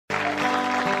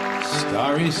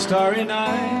Starry, starry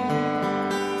night.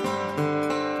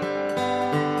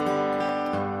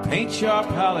 Paint your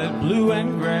palette blue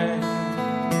and gray.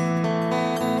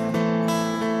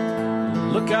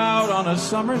 Look out on a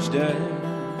summer's day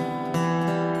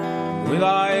with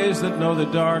eyes that know the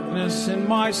darkness in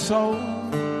my soul.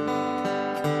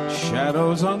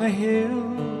 Shadows on the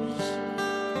hills.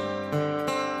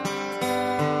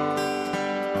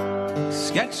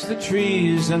 Sketch the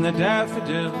trees and the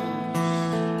daffodils.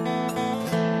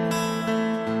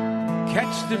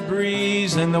 Catch the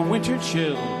breeze and the winter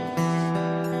chill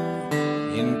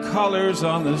in colors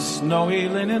on the snowy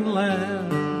linen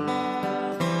land.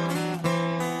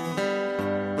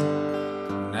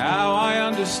 Now I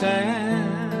understand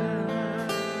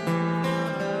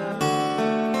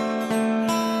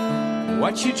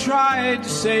what you tried to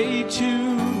say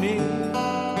to me,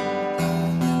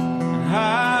 and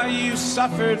how you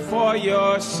suffered for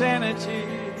your sanity.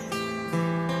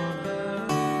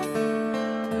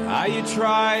 How you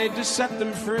tried to set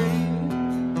them free.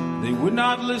 They would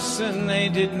not listen, they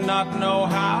did not know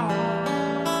how.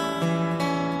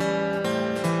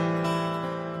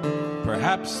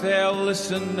 Perhaps they'll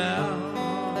listen now.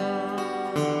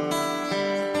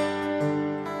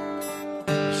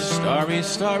 Starry,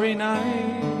 starry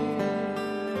night.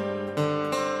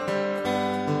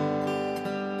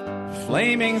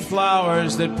 Flaming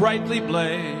flowers that brightly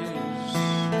blaze.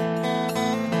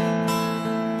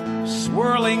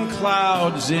 Swirling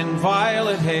clouds in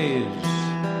violet haze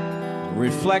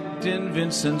reflect in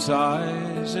Vincent's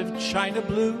eyes of china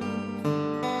blue,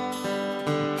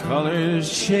 colors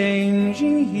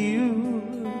changing hue.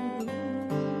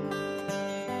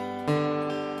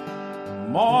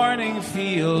 Morning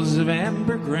fields of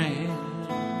amber grain,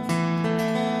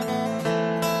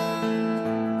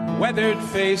 weathered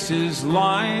faces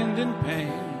lined in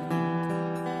pain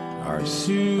are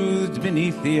soothed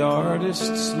beneath the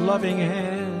artist's loving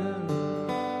hand.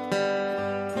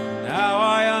 Now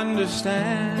I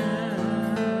understand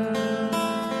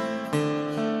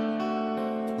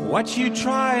what you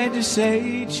tried to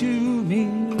say to me,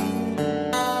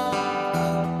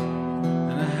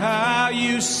 and how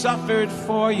you suffered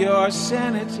for your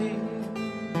sanity,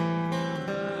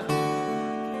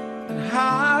 and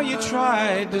how you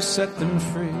tried to set them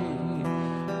free.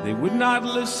 They would not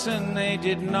listen, they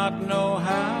did not know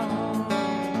how.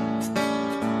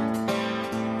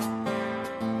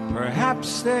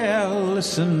 Perhaps they'll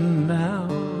listen now,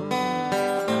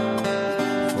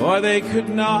 for they could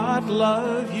not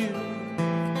love you.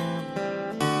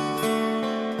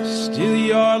 Still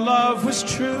your love was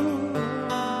true,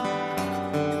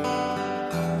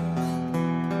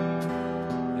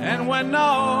 and when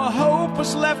no hope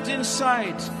was left in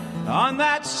sight on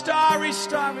that starry,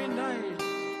 starry night,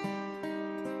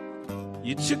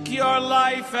 you took your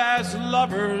life as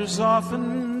lovers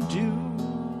often do.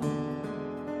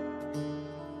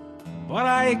 But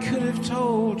I could have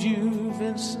told you,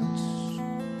 Vincent,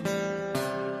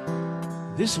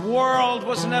 this world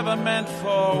was never meant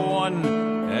for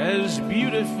one as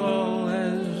beautiful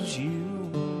as you.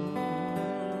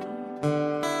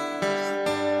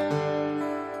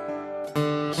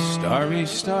 Starry,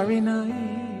 starry night.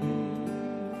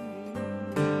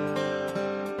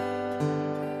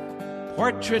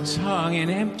 Portraits hung in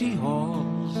empty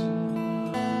halls,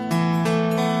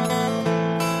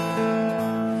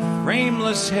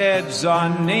 frameless heads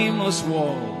on nameless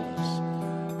walls,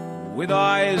 with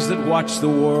eyes that watch the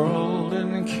world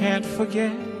and can't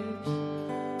forget,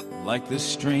 like the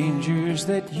strangers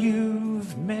that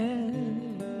you've met.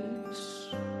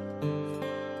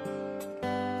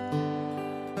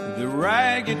 The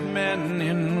ragged men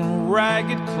in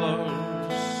ragged clothes,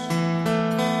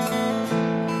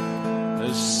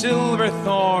 a silver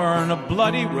thorn, a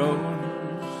bloody rose,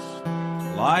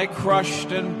 lie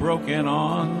crushed and broken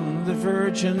on the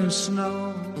virgin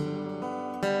snow.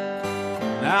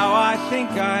 Now I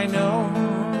think I know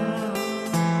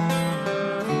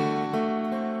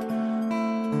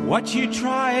what you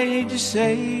tried to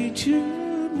say to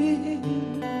me,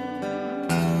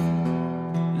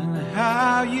 and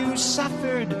how you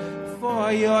suffered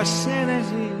for your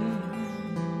sanity,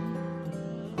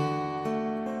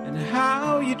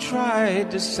 how you tried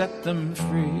to set them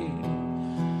free.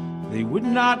 They would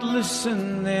not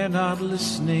listen, they're not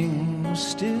listening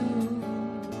still.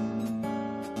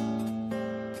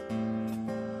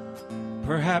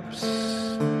 Perhaps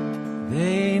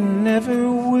they never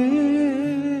will.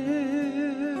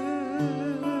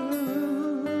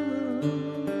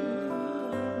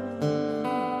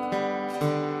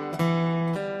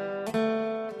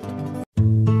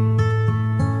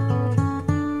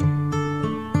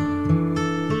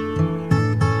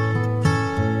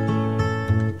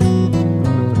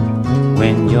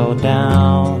 when you're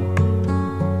down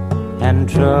and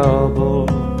troubled,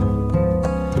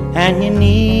 and you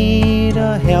need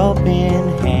a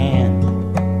helping hand,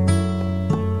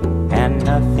 and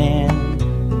nothing,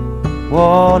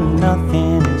 oh,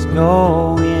 nothing is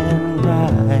going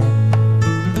right.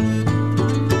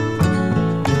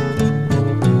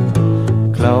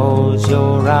 Close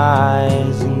your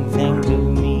eyes and think of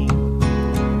me,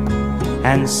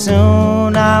 and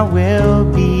soon I will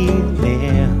be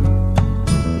there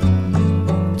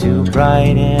to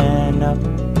brighten up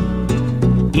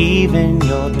even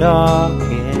your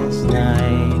darkest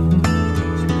night.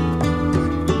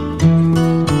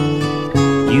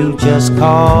 You just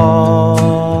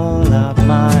call out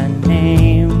my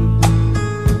name,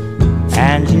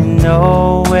 and you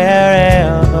know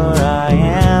wherever I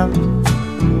am,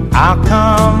 I'll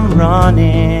come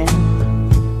running,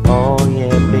 oh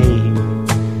yeah,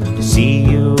 babe, to see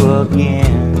you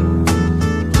again.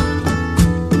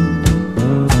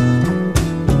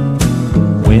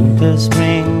 Winter,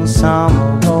 spring,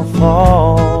 summer, or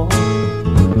fall,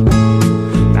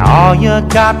 now all you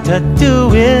got to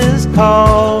do is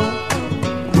call,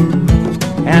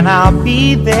 and I'll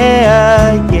be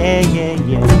there, yeah, yeah,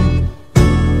 yeah.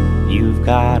 You've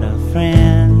got a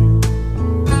friend.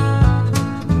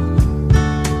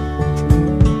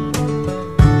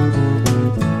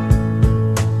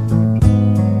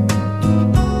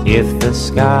 If the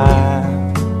sky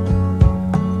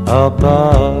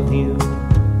above you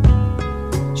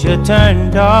should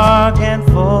turn dark and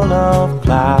full of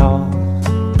clouds,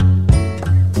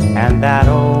 and that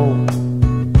old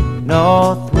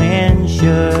north wind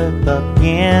should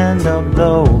begin to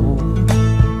blow,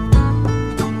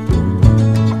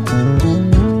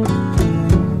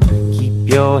 keep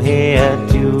your head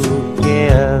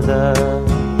together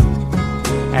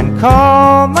and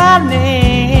call my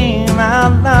name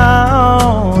out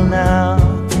loud now.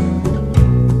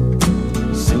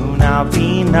 Soon I'll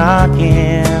be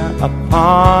knocking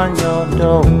upon your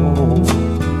door.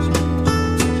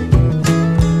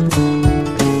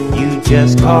 You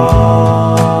just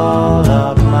call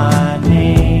up my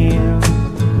name,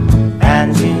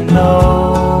 and you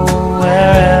know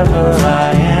wherever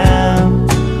I am,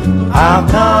 I'll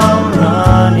come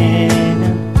running.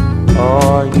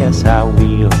 Oh yes, I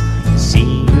will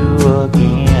see you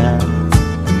again.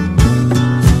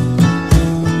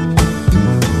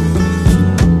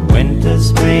 Winter,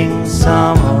 spring,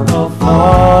 summer, or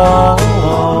fall,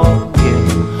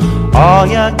 yeah. All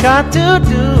you got to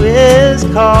do is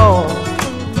call,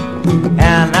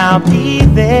 and I'll be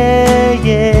there,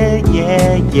 yeah,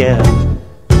 yeah, yeah.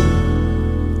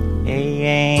 Hey,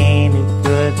 ain't it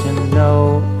good to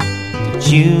know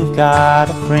that you've got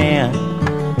a friend?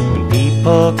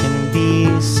 People can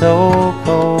be so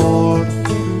cold,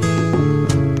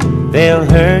 they'll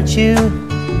hurt you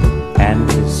and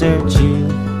desert you.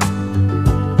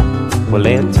 Well,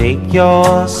 they'll take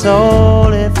your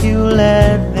soul if you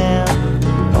let them.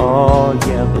 Oh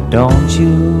yeah, but don't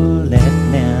you let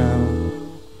them.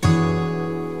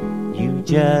 You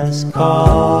just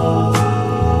call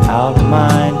out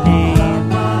my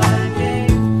name,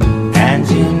 and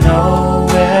you know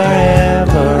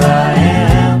wherever I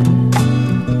am,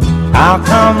 I'll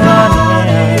come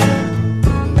running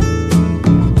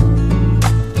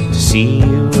to see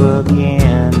you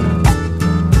again.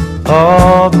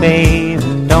 Oh babe,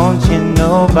 don't you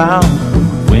know about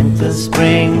winter,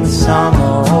 spring,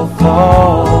 summer, or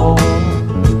fall?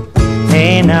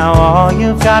 Hey, now all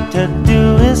you've got to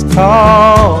do is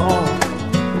call.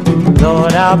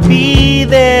 Lord, I'll be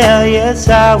there, yes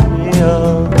I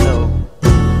will.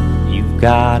 You've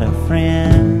got a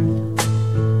friend.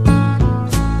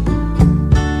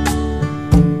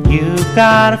 You've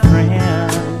got a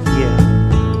friend, yeah.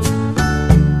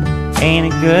 Ain't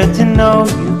it good to know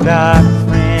you've got a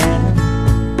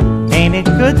friend? Ain't it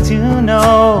good to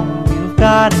know you've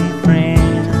got a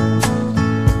friend?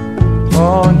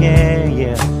 Oh yeah,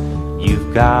 yeah,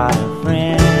 you've got a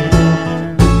friend.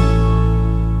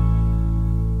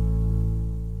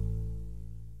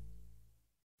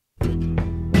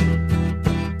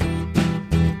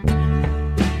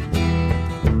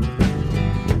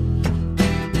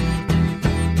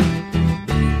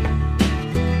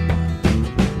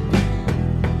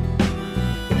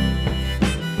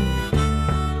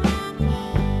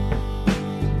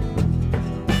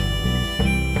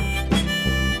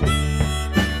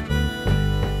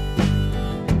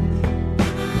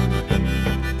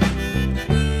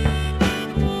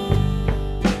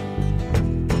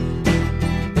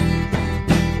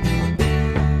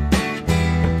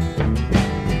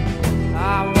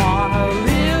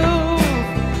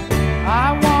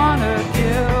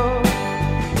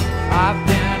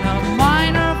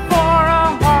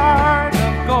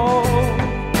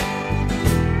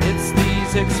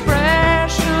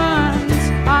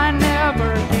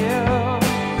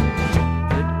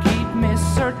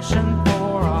 searching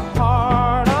for a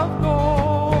heart of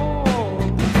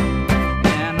gold,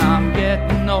 and I'm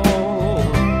getting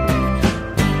old.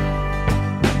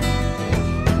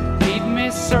 Keep me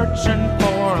searching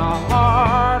for a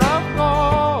heart of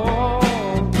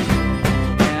gold,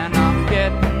 and I'm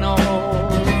getting old.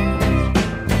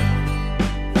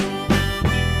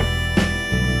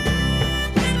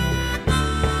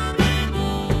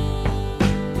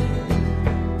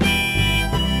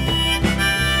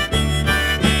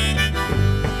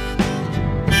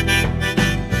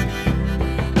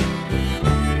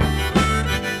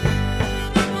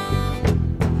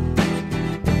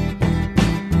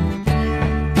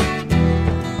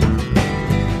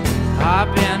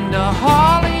 I've been to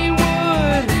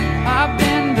Hollywood, I've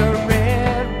been to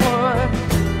Redwood,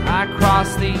 I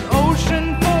crossed the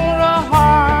ocean for a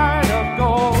heart of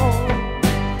gold.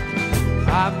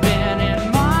 I've been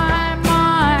in my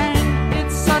mind,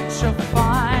 it's such a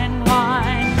fine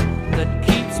line that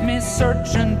keeps me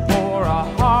searching for a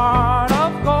heart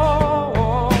of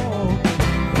gold,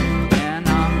 and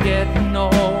I'm getting old.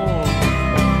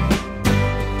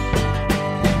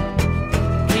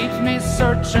 Keeps me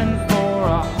searching for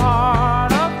a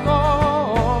heart of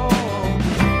gold,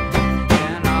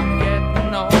 and I'm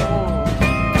getting old.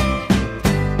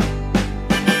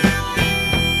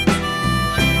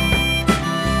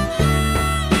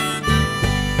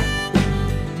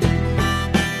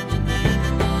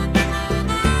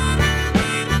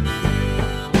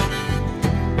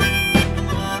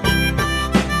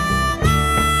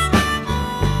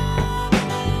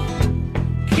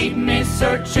 Keep me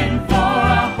searching for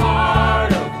a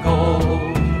heart of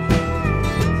gold.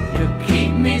 You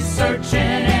keep me searching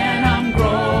and I'm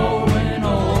growing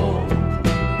old.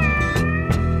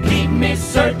 Keep me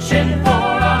searching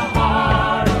for a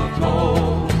heart of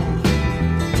gold.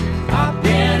 I've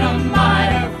been a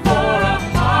miner for a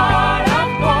heart of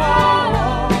gold.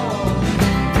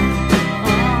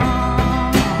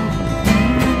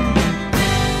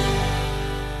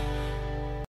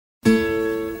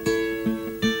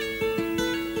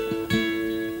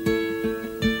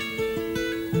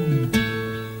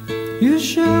 You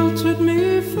sheltered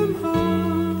me from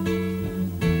harm,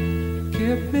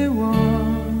 kept me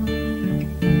warm,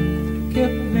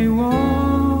 kept me warm.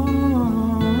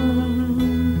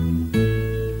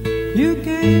 You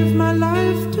gave my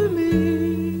life to me,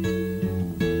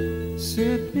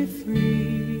 set me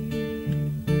free,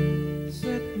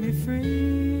 set me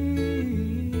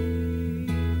free.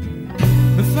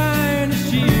 The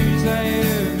finest years I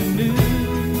ever knew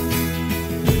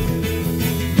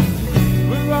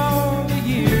were all the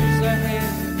years I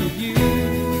had with you.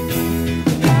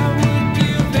 I would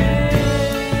give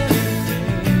everything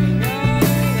I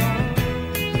own,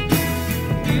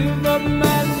 give up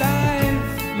my life,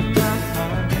 my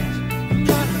heart,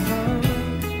 my home.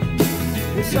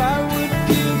 Yes, I would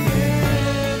give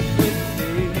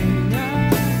everything I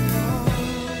own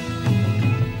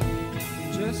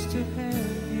just to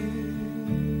have you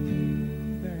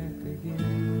back again.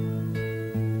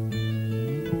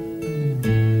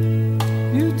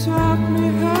 You taught me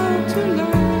how to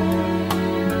love,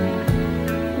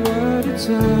 what it's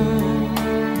all,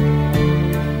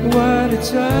 what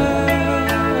it's all.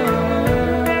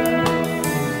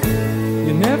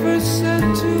 You never said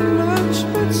too much,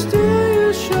 but still you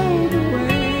showed the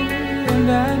way, and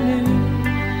I knew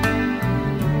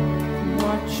from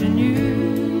watching you.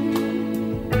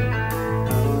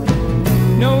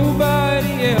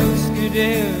 Nobody else could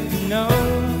ever know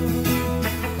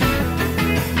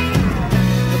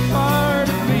the part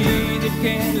of me that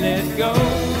can't let go.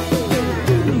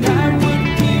 And I would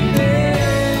give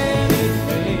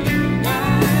everything I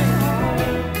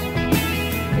own,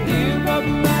 give up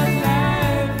my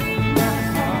life, my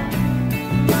heart,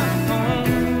 my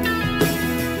home.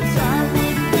 Yes, I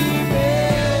would give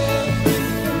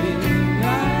everything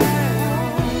I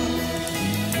own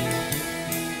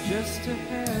just to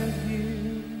have you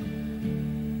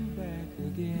back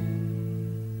again.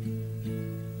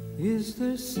 Is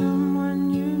there someone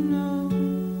you know,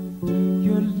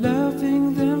 you're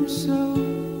loving them so,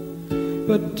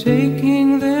 but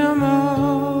taking them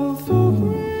all for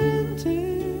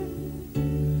granted?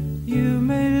 You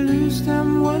may lose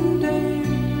them one day,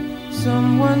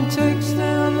 someone takes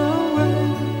them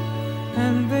away,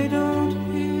 and they don't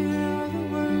hear the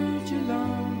words you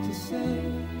long to say.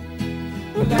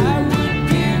 Well, I would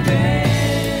give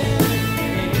everything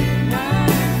I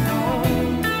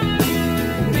own,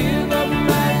 give up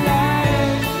my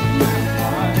life, my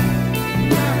heart,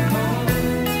 my home.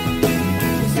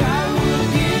 'Cause I would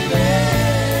give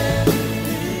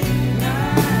everything I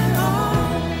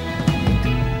own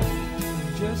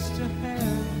just to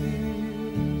have you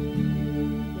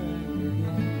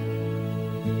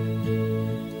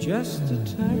just to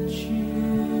touch you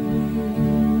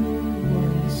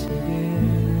once again.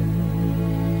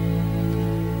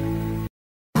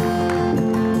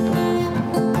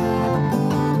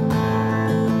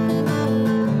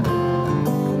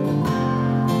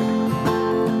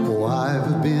 Oh,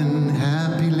 I've been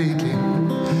happy lately,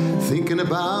 thinking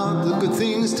about the good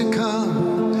things to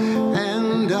come,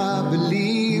 and I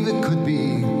believe it could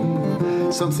be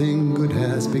something good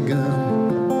has begun.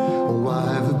 Oh,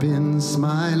 I've been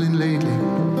smiling lately,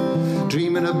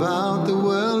 dreaming about the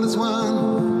world as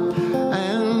one,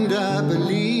 and I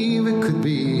believe it could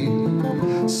be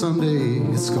someday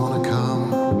it's gonna come.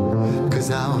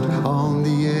 'Cause out on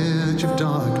the edge of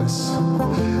darkness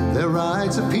there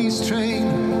rides a peace train.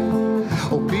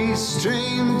 Oh, peace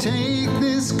train, take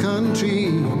this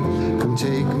country, come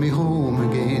take me home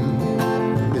again.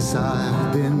 Yes,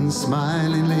 I've been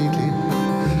smiling lately,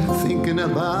 thinking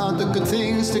about the good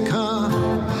things to come,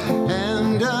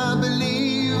 and I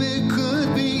believe it could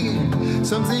be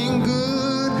something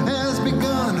good has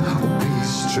begun. Oh,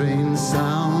 peace train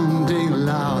sounding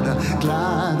louder,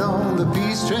 glide on the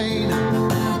peace train.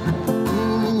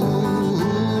 Ooh,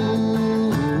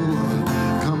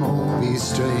 come on, peace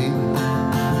train.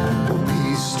 Oh,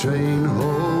 peace train,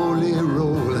 holy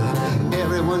roll,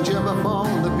 everyone jump up on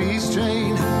the peace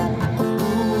train.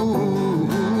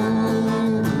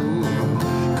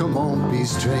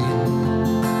 Peace train.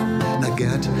 Now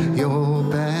get your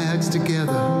bags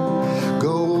together,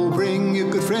 go bring your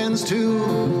good friends too,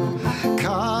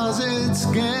 'cause it's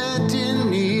getting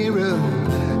nearer,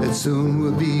 it soon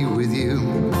will be with you.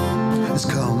 Let's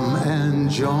come and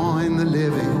join the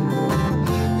living,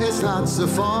 it's not so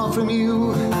far from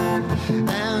you,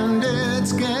 and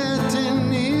it's getting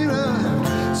nearer,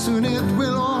 soon it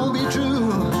will all be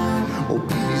true. Oh,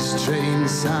 peace train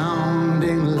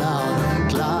sounding loud,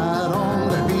 glide on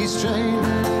the peace train.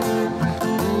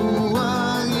 Ooh,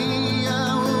 ooh,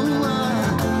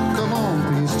 come on,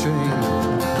 peace train.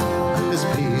 This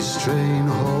peace train,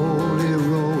 holy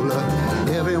roller,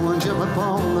 everyone jump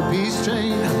upon the peace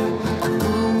train.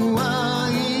 Ooh,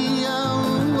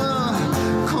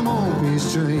 come on, peace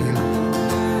train.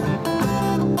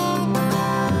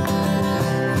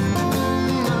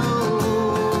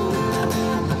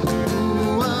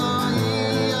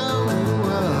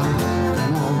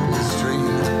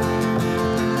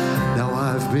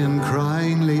 Been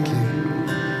crying lately,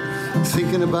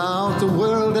 thinking about the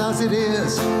world as it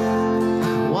is.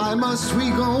 Why must we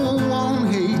go on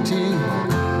hating?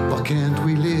 Why can't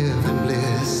we live in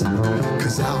bliss?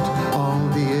 'Cause out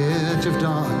on the edge of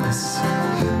darkness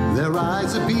there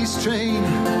rides a peace train.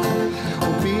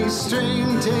 Oh, peace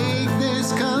train, take this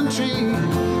country,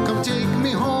 come take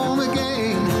me home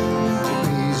again. Oh,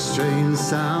 peace train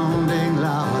sounding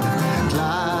loud,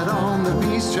 glide on the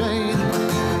peace train.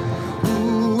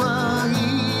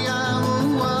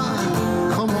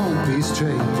 Peace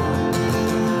train,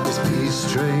 this peace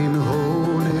train,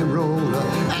 holy roller,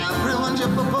 everyone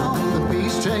jump upon the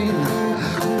peace train.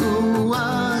 Ooh,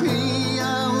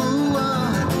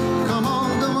 come on,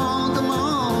 come on, come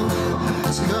on,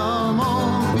 let's come on,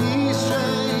 peace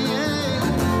train,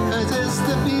 this is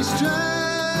the peace train.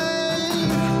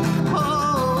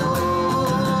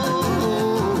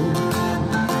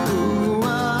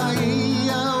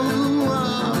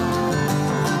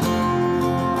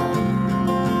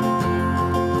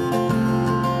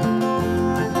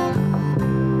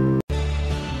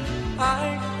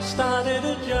 Started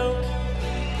a joke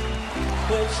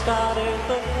which started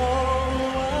the whole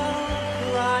world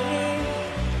crying,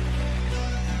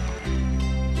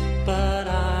 but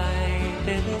I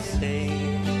didn't see,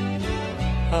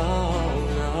 oh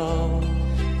no,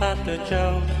 that the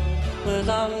joke was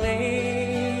on me,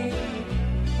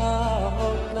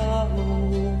 oh no.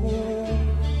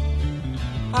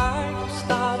 I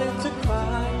started to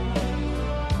cry,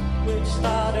 which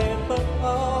started the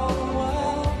whole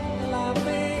world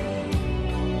laughing.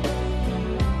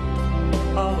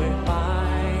 Oh, if I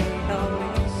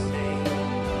only see,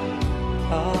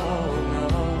 oh no,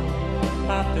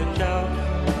 that the joke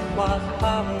was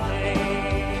on me.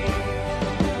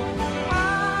 I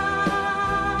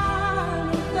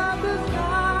looked at the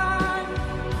sky,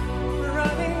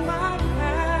 running my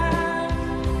hand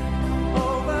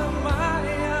over my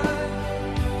eyes,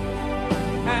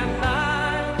 and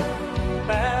I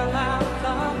fell out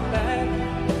of bed,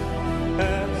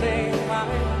 hurting my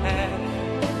head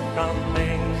from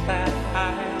things that I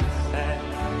said,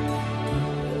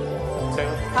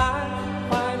 till I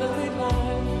finally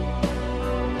learned,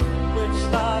 which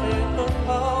started the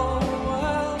whole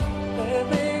world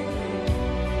living.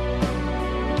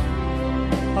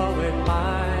 Oh, if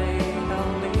I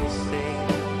only see,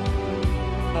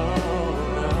 oh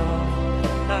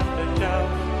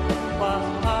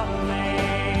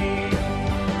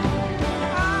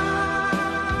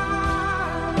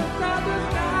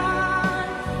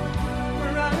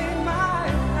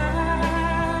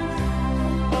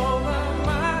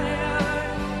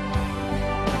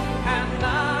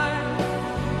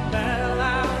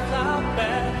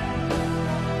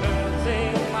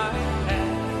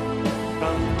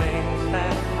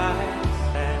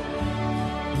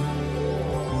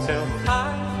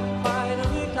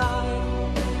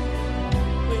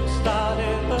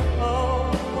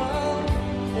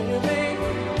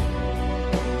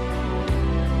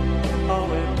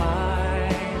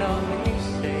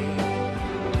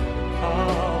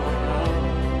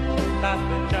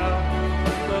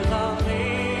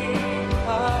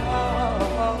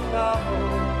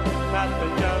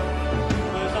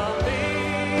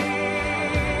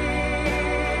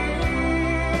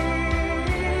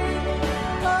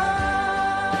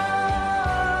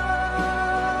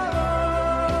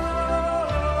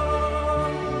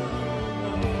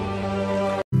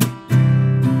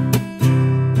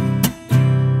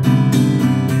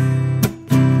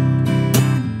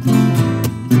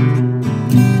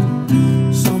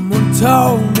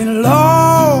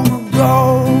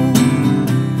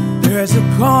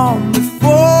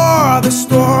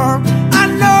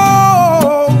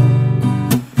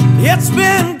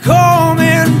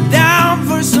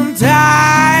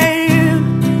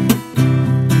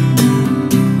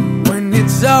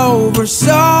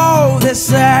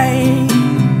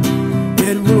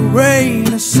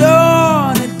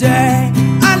sunny day.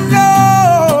 I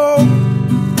know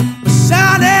it's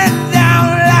shining down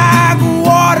like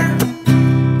water.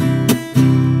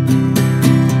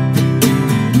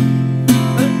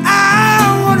 But I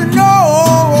wanna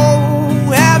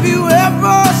know, have you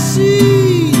ever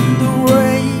seen the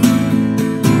rain?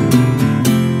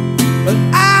 But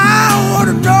I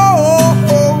wanna know,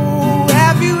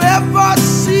 have you ever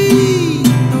seen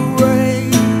the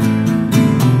rain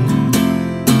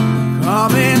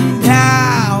coming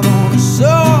down on a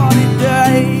sunny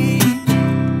day?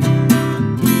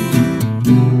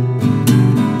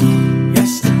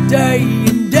 Yesterday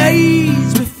and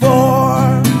days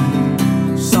before,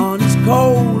 sun is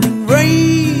cold and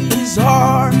rain is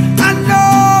hard. I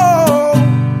know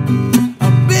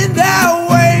I've been that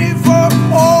way for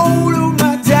all of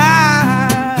my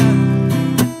time,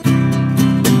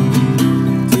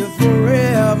 till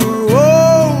forever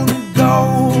on it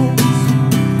goes,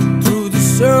 through the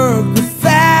circle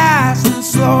fast and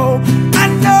slow. I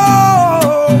know,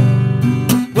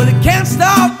 well, it can't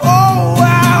stop. Oh,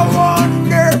 I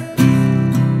wonder,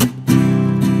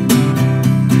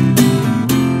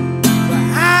 but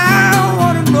I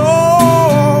wanna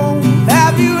know,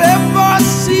 have you ever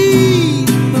seen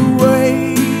the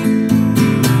rain?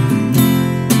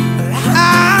 But I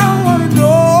wanna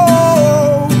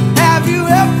know, have you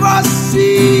ever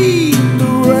seen the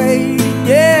rain?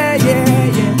 Yeah, yeah,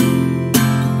 yeah,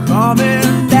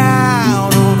 coming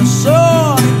down on a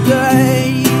sunny day.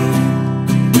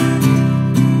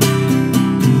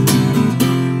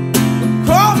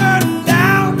 Coming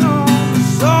down on a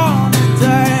sunny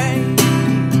day.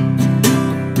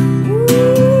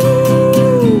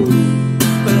 Ooh,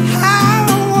 but I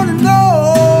wanna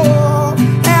know,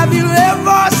 have you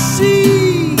ever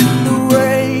seen the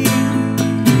rain?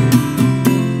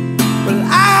 But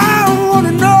I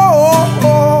wanna know,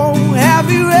 have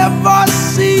you ever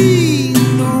seen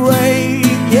the rain?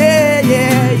 Yeah,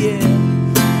 yeah, yeah,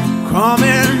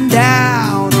 coming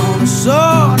down on a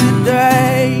sunny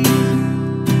day.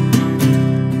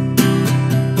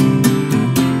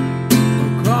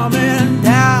 Coming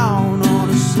down on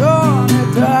a sunny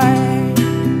day.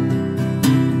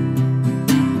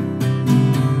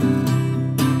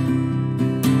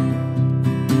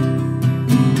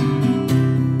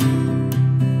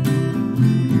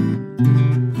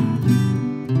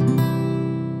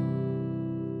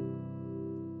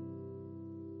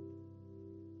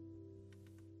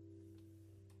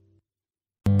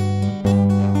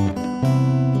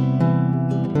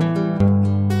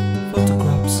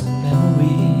 Photographs and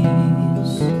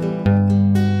memories,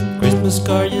 Christmas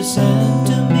card you sent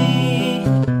to me.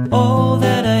 All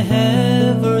that I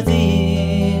have are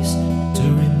these to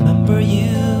remember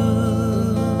you.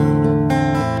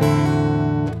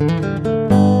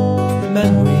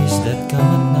 Memories that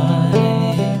come at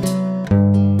night,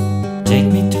 take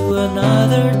me to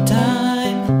another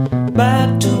time,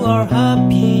 back to our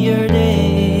happier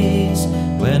days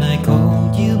when I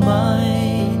called you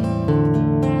mine.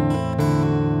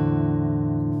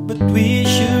 But we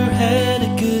sure had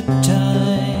a good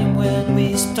time when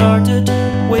we started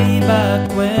way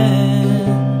back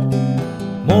when.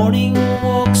 Morning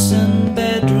walks and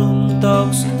bedroom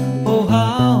talks, oh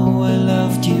how I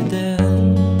loved you then.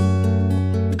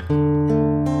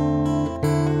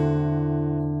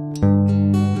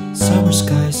 Summer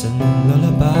skies and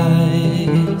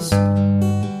lullabies,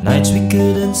 nights we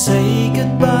couldn't say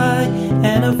goodbye,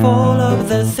 and of all of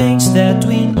the things that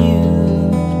we knew,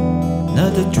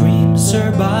 not a dream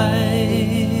survived.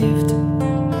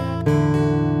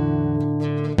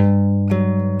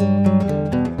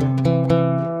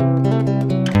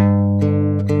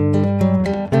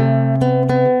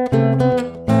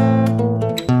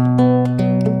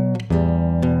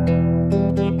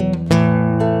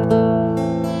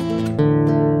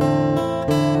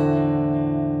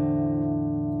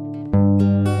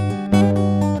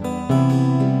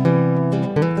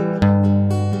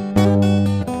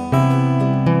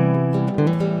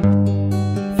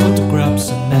 Photographs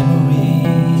and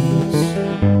memories,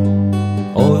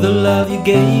 all the love you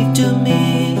gave to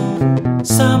me,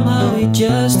 somehow it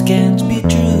just can't be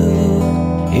true.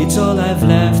 It's all I've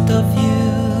left of you.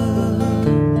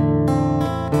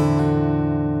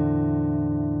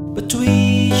 But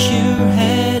we sure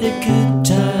had a good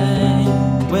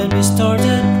time when we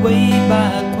started way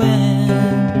back when.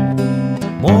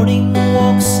 Morning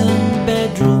walks and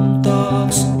bedroom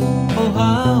talks, oh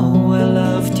how I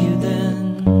loved you then.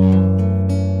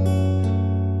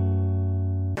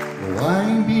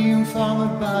 I'm being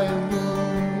followed by a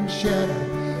moon shadow,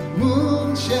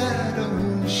 moon shadow,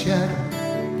 moon shadow,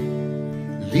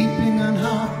 leaping and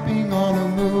hopping on a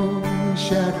moon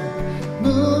shadow,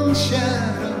 moon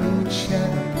shadow,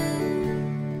 shadow.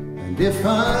 And if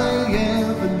I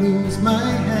ever lose my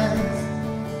hands,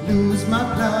 lose my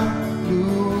plow,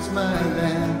 lose my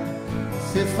land,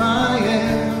 if I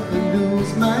ever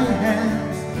lose my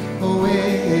hands,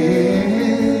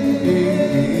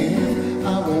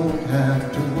 I won't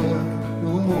have to work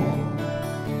no more.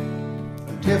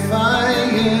 And if I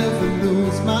ever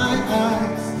lose my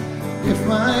eyes, if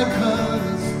my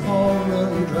colors all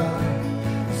run dry,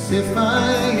 if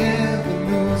I ever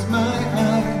lose my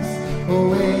eyes,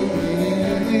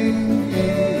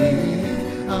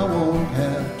 I won't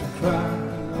have to cry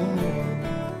no more.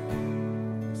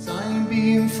 'Cause I'm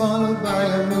being followed by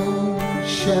a moon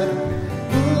shadow,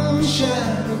 moon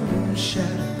shadow, moon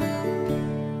shadow,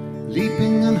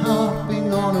 leaping and hopping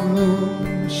on a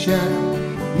moon shadow,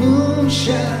 moon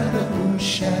shadow, moon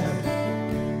shadow.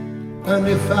 And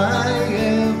if I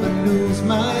ever lose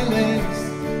my legs,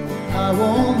 I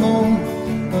won't moan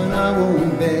and I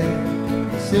won't beg.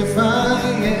 'Cause if I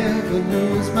ever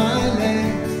lose my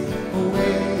legs,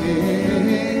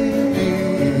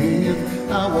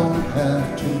 I won't have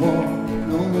to walk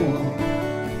no more.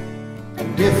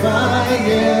 And if I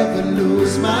ever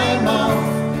lose my mouth,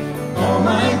 all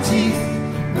my teeth,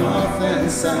 north and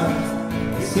south,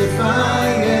 if I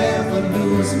ever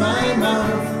lose my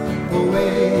mouth,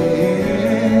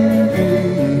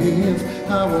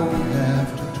 I won't have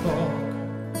to talk.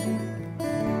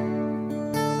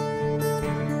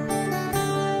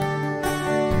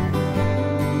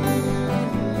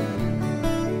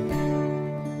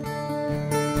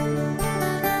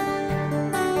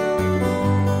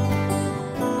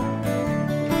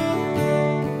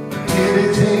 Did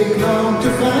it take long to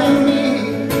find me?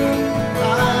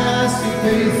 I asked you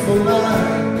faithful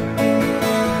lie.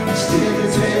 Did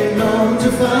it take long to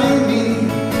find me?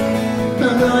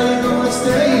 Now you're gonna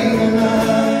stay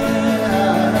tonight.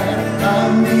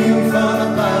 I'm being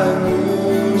followed by a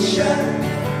moon shadow,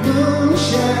 moon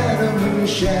shadow, moon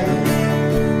shadow,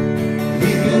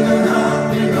 leaping and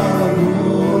hopping on a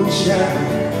moon shadow,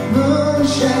 moon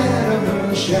shadow,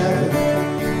 moon shadow,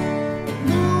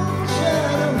 moon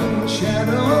shadow, moon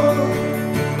shadow,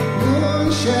 moon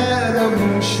shadow,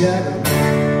 moon shadow.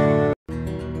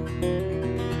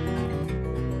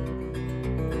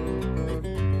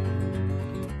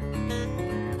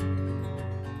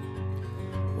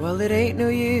 Well, it ain't no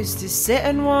use to sit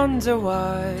and wonder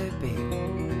why, babe,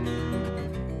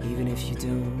 even if you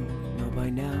don't know by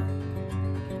now.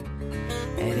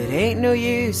 And it ain't no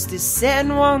use to sit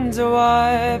and wonder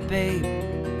why, babe,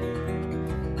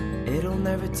 it'll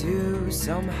never do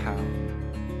somehow.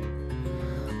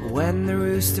 When the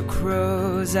rooster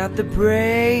crows at the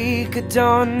break of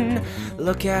dawn,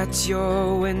 look at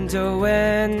your window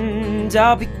and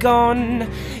I'll be gone.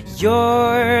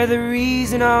 You're the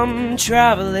reason I'm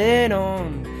traveling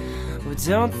on. Well,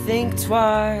 don't think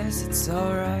twice, it's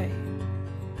alright.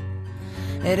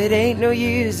 And it ain't no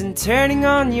use in turning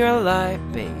on your light,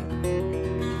 babe,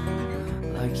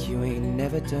 like you ain't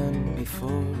never done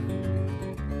before.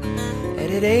 And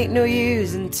it ain't no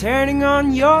use in turning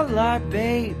on your light,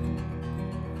 babe,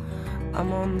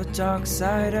 I'm on the dark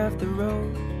side of the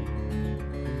road.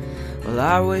 Well,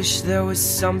 I wish there was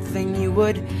something you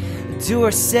would do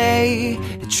or say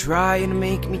to try and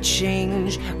make me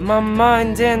change my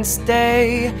mind and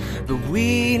stay. But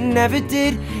we never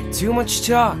did too much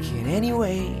talking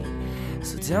anyway,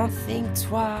 so don't think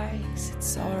twice,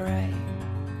 it's alright.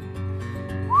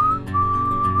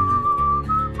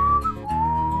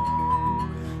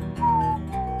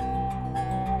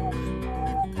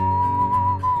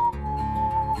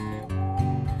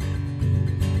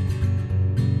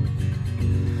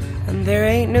 There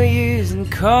ain't no use in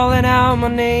calling out my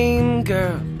name,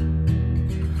 girl,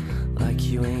 like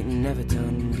you ain't never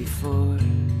done before.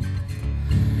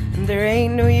 And there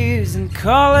ain't no use in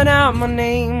calling out my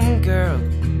name, girl,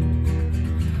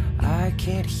 I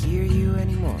can't hear you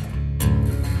anymore.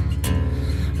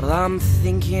 Well, I'm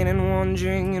thinking and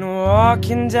wondering and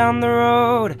walking down the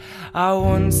road. I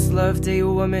once loved a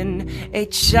woman, a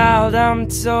child, I'm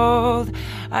told.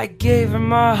 I gave her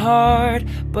my heart,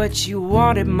 but she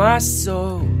wanted my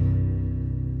soul.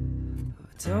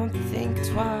 Don't think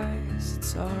twice,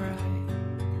 it's alright.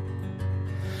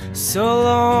 So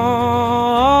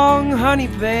long, honey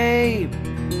babe,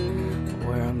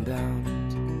 where I'm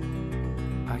bound,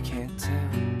 I can't tell.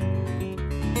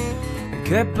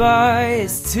 Goodbye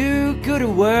is too good a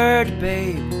word,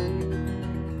 babe,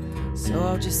 so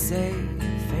I'll just say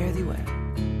fare thee well.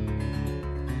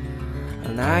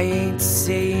 And I ain't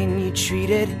saying you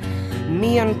treated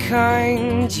me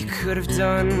unkind, you could have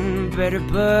done better,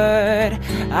 but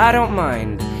I don't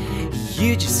mind.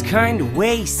 You just kinda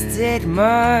wasted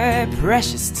my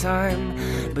precious time,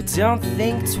 but don't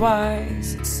think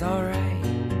twice, it's alright.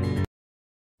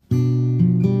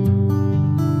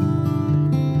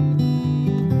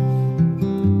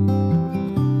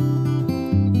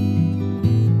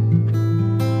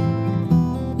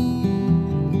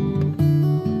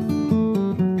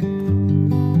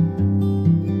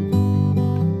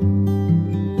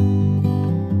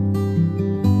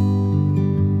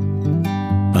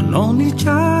 An only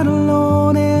child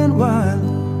alone and wild,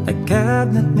 a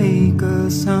cabinet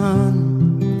maker's son.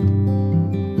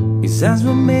 His hands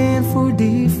were meant for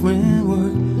different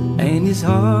work, and his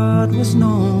heart was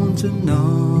known to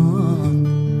none.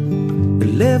 He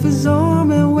left his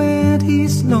home and went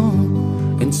his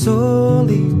lone and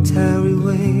solitary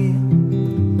way,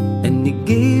 and he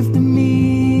gave to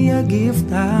me a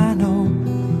gift I know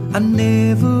I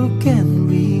never can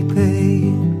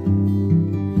repay.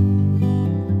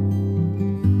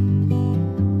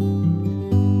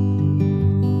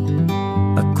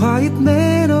 Quiet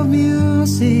man of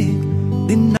music,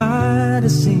 denied a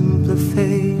simpler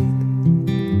fate.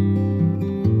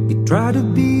 He tried to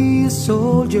be a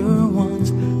soldier once,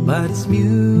 but his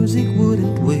music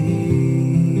wouldn't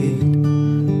wait.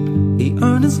 He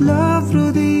earned his love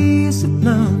through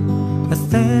discipline, a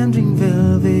thundering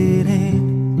velvet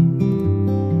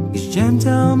hand. His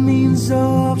gentle means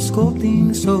of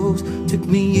sculpting souls took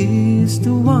me years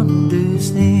to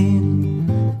understand.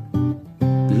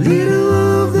 Little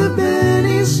of the band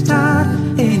is tired,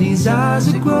 and his eyes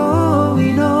are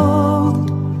growing old,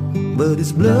 but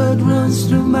his blood runs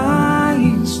through my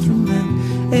instrument,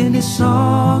 and his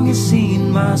song is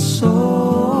in my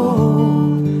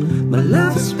soul. My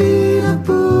love has been a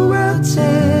poor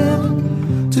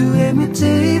attempt to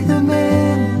imitate the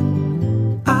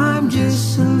man. I'm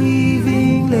just a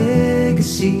living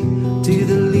legacy to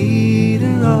the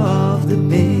leader of the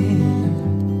band.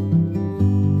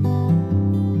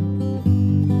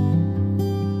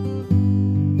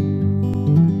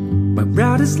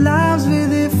 Brothers' lives were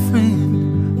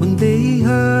different when they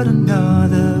heard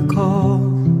another call.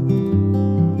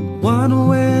 One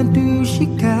went to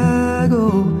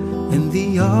Chicago and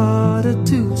the other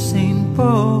to St.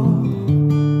 Paul.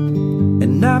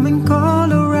 And I'm in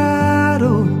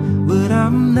Colorado, but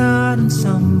I'm not in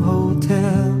some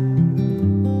hotel,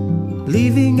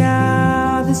 living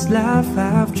out this life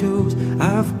I've chose,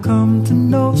 I've come to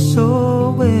know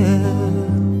so well.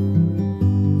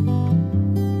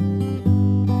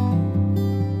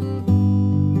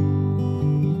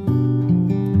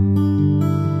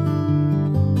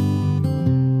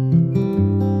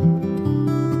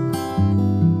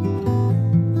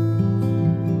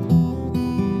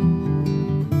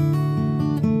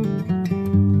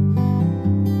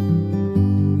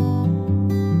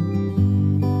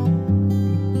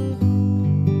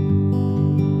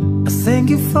 Thank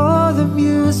you for the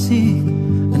music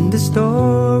and the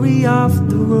story of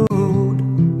the road.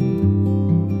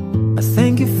 I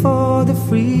thank you for the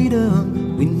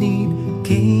freedom we need,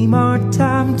 came our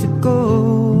time to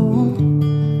go.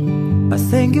 I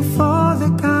thank you for the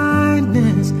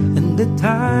kindness and the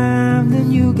time that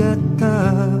you got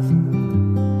tough.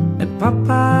 And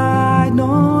Papa, I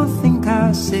don't think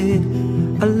I said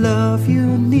I love you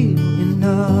near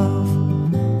enough.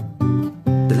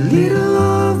 The little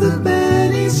of the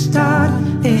band is tired,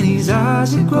 and his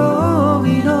eyes are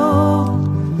growing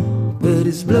old, but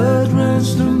his blood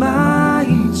runs through my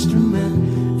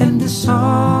instrument, and the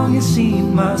song is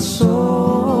in my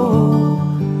soul.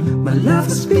 My love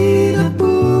has been a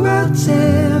poor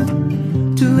attempt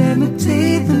to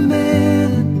imitate the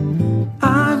man.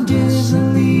 I'm just a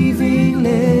living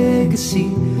legacy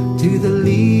to the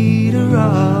leader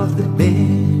of the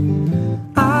band.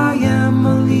 I am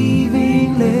a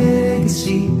living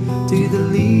legacy to the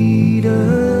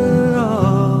leader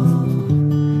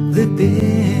of the band.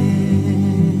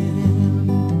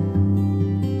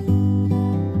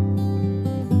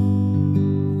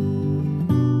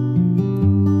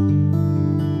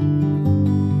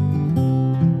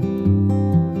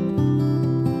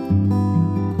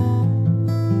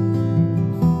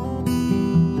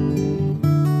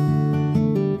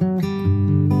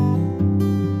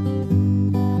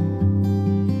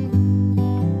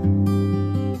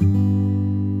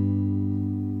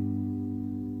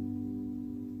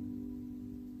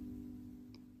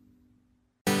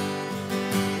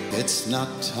 It's not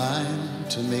time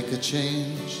to make a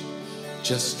change.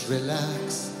 Just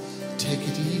relax, take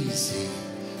it easy.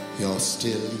 You're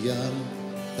still young,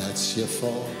 that's your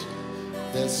fault.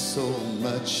 There's so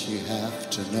much you have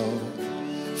to know.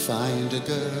 Find a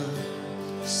girl,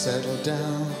 settle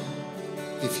down,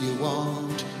 If you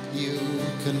want, you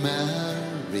can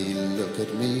marry. Look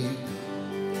at me.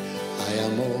 I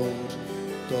am old,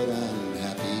 but I'm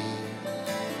happy.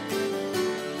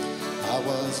 I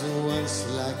was once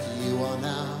like you are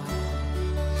now,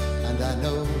 and I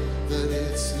know that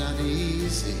it's not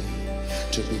easy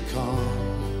to be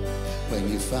calm when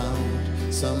you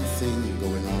found something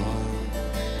going on.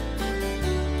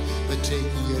 But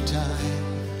take your time,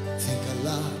 think a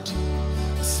lot,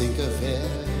 think of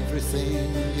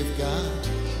everything you've got,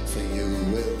 for you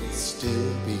will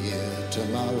still be here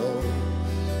tomorrow,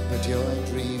 but your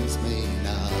dreams may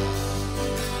not.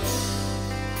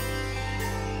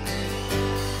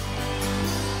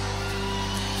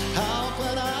 How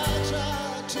can I try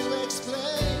to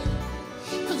explain?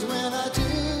 'Cause when I do,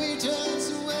 he turns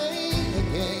away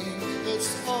again.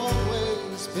 It's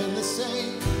always been the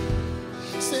same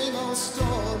old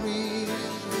story.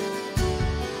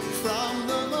 From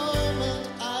the moment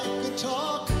I could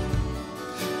talk,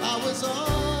 I was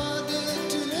ordered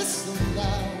to listen.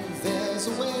 Now there's a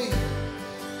way,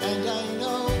 and I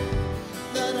know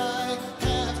that I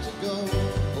have to go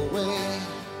away.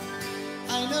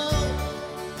 I know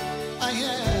I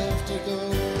have to go.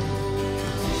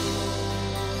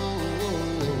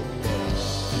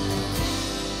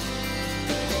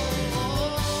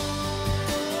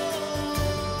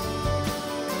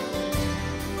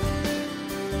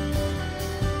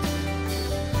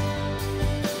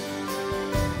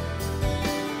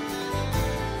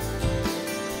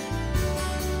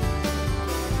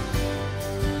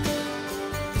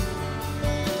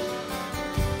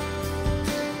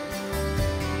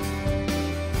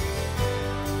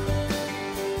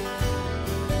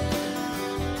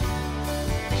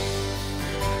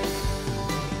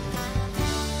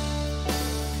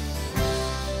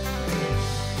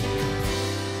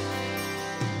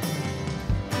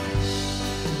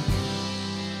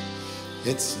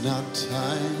 It's not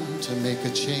time to make a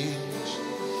change.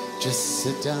 Just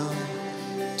sit down,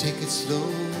 take it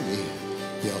slowly.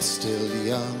 You're still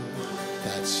young,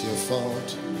 that's your fault.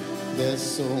 There's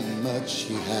so much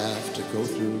you have to go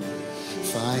through.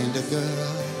 Find a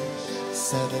girl,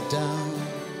 settle down.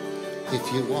 If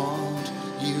you want,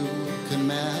 you can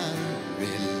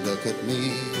marry. Look at me.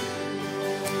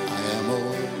 I am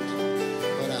old,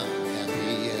 but I'm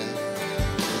happy, yeah.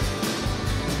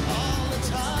 All the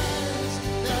times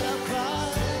that I've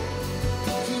cried,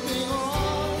 keeping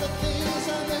all the things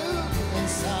I knew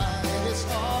inside. It's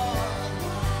hard,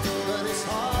 but it's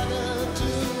harder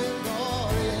to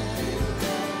ignore it.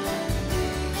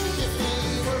 If they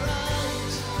were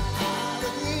right, I'd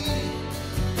agree,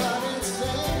 but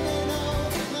instead they know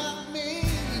not me.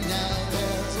 Now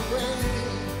there's a way,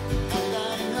 and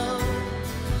I know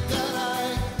that I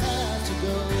had to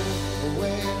go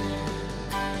away.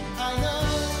 I know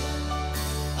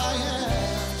I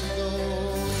have to go.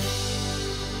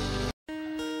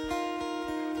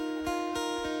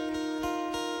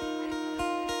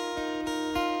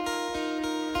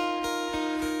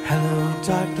 Hello,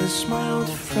 darkness, my old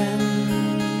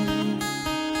friend.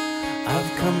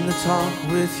 I've come to talk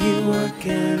with you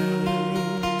again,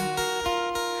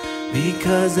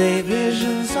 because a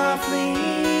vision softly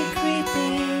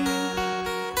creeping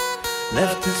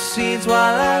left its seeds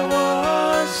while I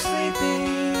was sleeping,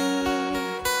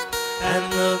 and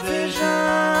the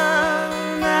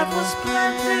vision that was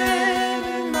planted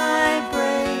in my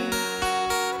brain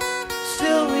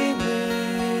still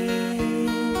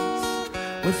remains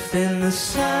within the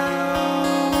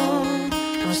sound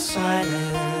of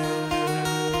silence.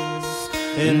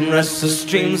 In restless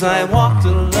dreams I walked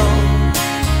alone,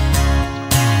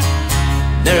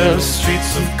 narrow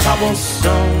streets of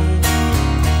cobblestone,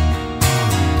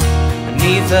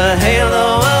 beneath the halo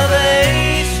of a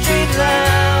street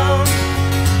lamp.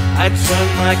 I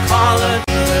turned my collar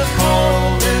to the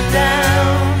cold and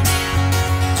down,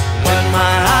 when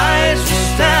my eyes were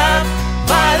stabbed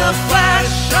by the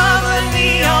flash of a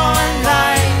neon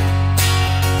light.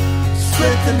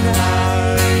 Split the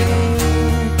night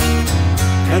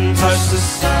and touch the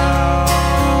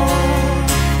sound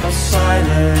of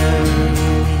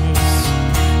silence,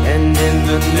 and in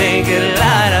the naked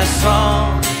light I saw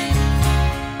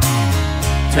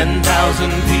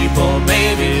 10,000 people,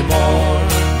 maybe more.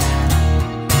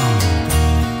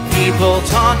 People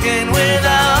talking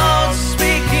without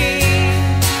speaking,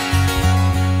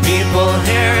 people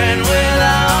hearing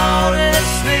without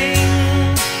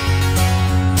listening,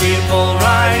 people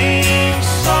writing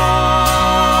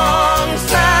songs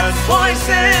that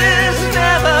voices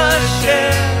never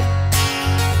shared.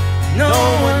 No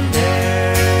one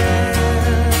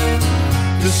dared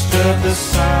disturb the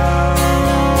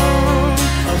sound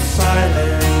of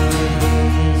silence.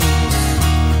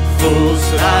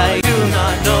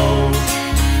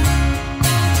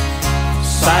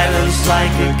 just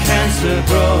like a cancer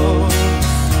grows.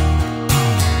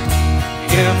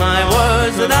 Hear my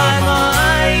words that I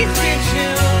might reach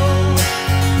you.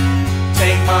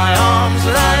 Take my arms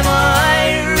that I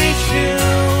might reach you.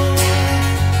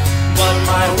 But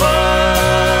my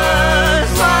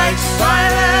words like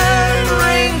silent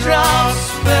raindrops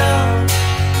fell,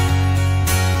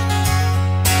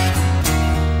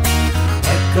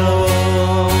 echo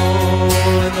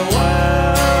in the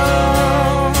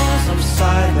wells of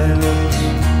silence.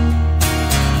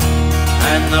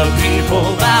 And the people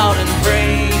bowed and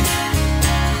prayed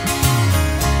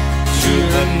to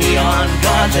the neon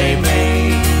god they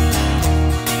made.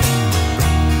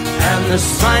 And the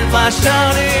sign flashed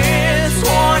out its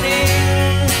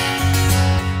warning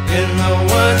in the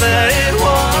word that it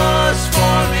was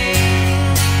for me.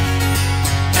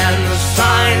 And the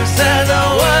sign said the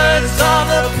words of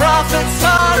the prophets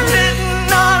are written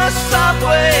on a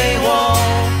subway wall.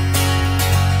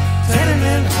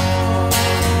 Tenement hall,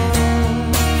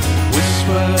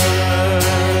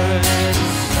 whispered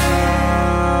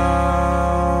sound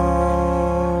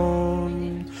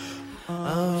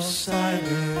of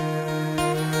silence.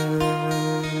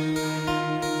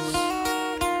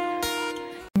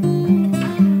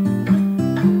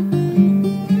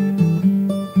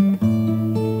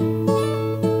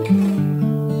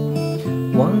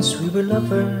 Once we were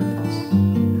lovers,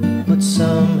 but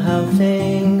somehow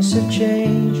things have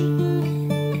changed.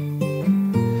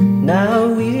 Now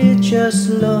we're just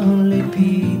lonely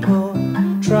people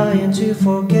trying to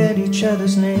forget each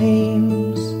other's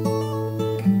names.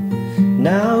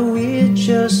 Now we're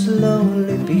just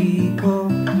lonely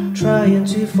people trying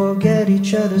to forget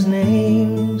each other's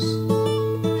names.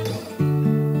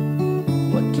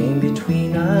 What came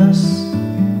between us?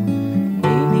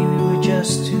 Maybe we were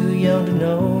just too young to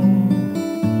know.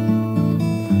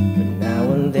 But now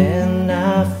and then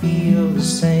I feel the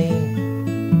same.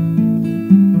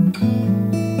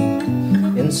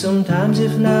 And sometimes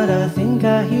if not, I think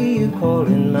I hear you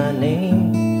calling my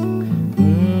name.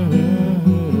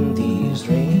 These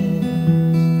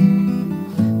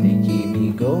rains, they keep me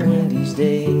going these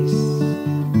days.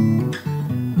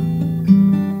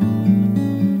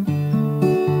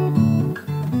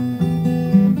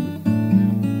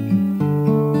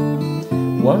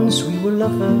 Once we were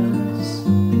lovers,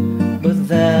 but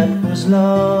that was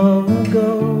long ago.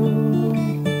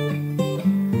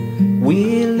 We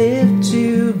lived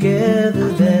together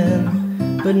then,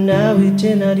 but now we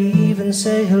did not even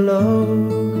say hello.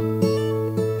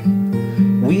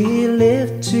 We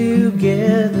lived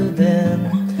together then,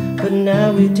 but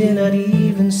now we did not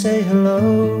even say hello.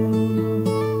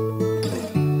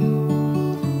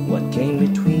 What came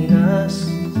between us?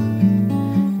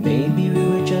 Maybe we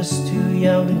were just too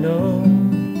young to know.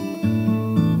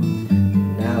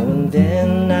 Now and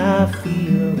then I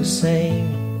feel the same.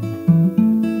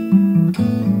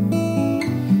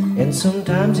 And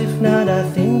sometimes if not, I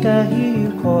think I hear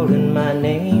you calling my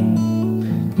name.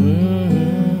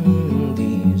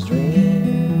 These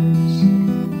rains,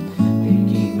 they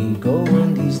keep me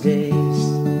going these days.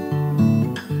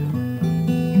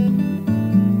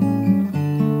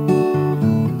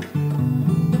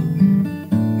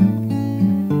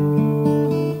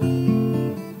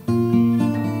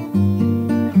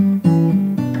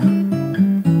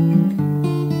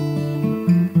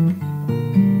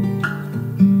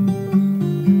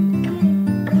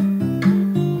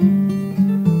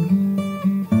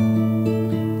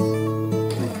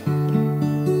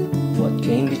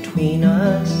 Between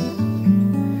us,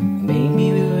 maybe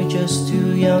we were just too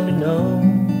young to know.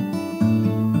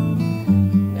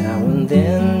 Now and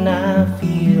then I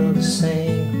feel the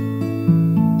same.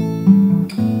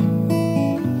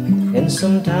 And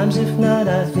sometimes if not,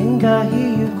 I think I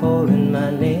hear you calling my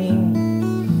name.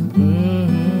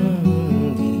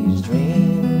 These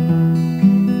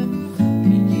dreams,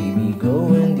 they keep me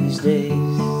going these days.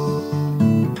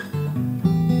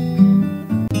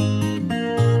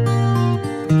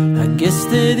 Guess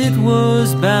that it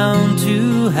was bound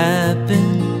to happen,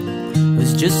 it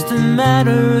was just a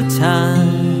matter of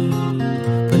time.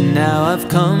 But now I've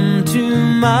come to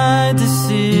my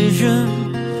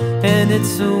decision, and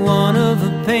it's a one of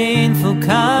a painful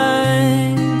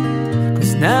kind.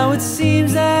 'Cause now it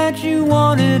seems that you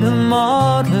wanted a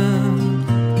martyr,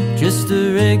 just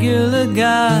a regular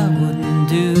guy wouldn't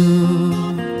do.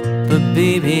 But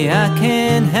baby, I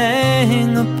can't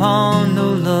hang upon no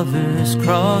lover's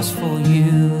cross for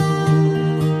you.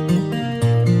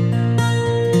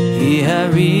 Yeah, I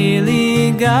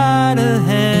really gotta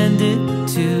hand it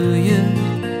to you,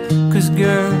 'cause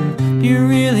girl, you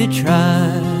really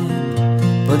tried.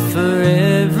 But for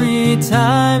every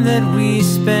time that we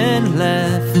spent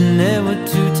laughing. There were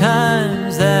 2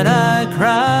 times that I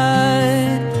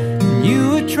cried.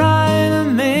 You were trying to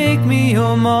make me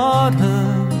your martyr,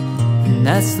 and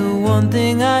that's the one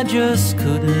thing I just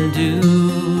couldn't do.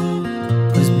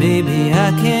 'Cause baby,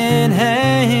 I can't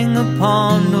hang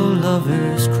upon no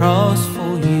lover's cross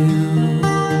for you.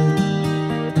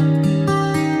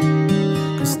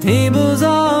 'Cause tables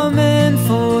are meant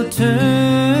for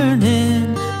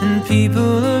turning, and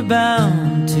people are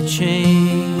bound to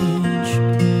change,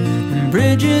 and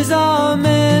bridges are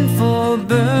meant for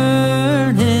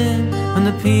burning, when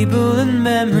the people and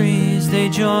memories they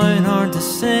join aren't the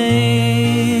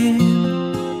same.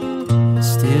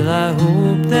 Still I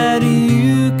hope that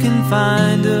you can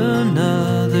find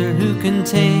another who can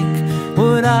take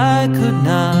what I could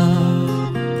not.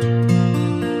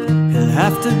 He'll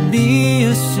have to be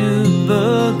a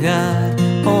super guy,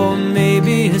 or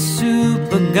maybe a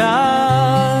super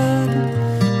god.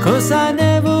 'Cause I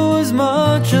never was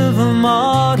much of a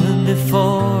martyr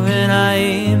before, and I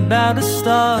ain't about to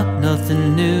start nothing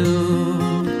new.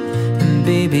 And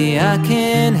baby, I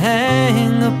can't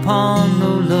hang upon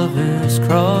no lover's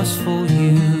cross for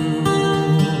you.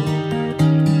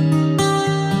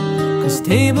 'Cause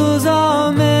tables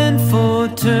are meant for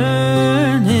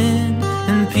turning,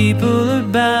 and people are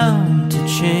bound to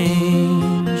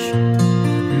change,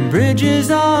 and bridges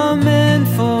are meant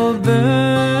for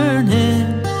burning,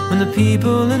 when the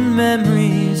people and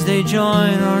memories they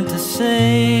join aren't the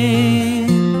same.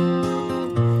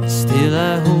 Still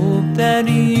I hope that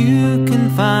you can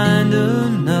find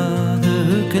another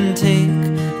who can take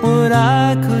what I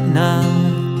could not.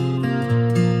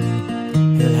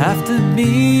 He'll have to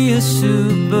be a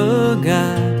super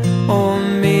guy, or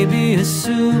maybe a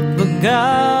super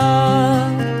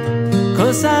god.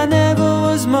 'Cause I never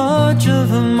was much of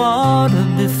a martyr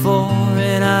before,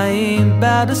 and I ain't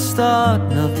about to start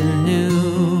nothing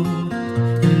new.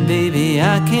 And baby,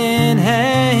 I can't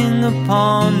hang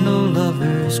upon no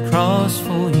lover's cross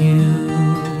for you.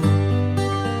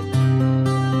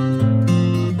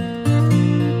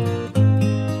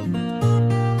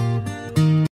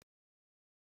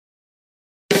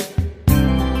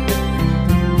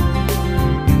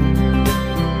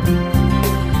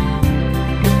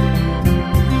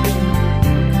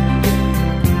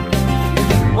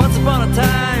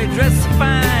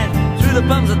 The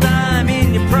bums of dime in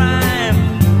your prime,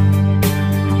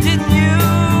 didn't you?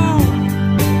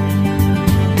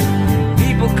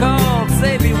 People call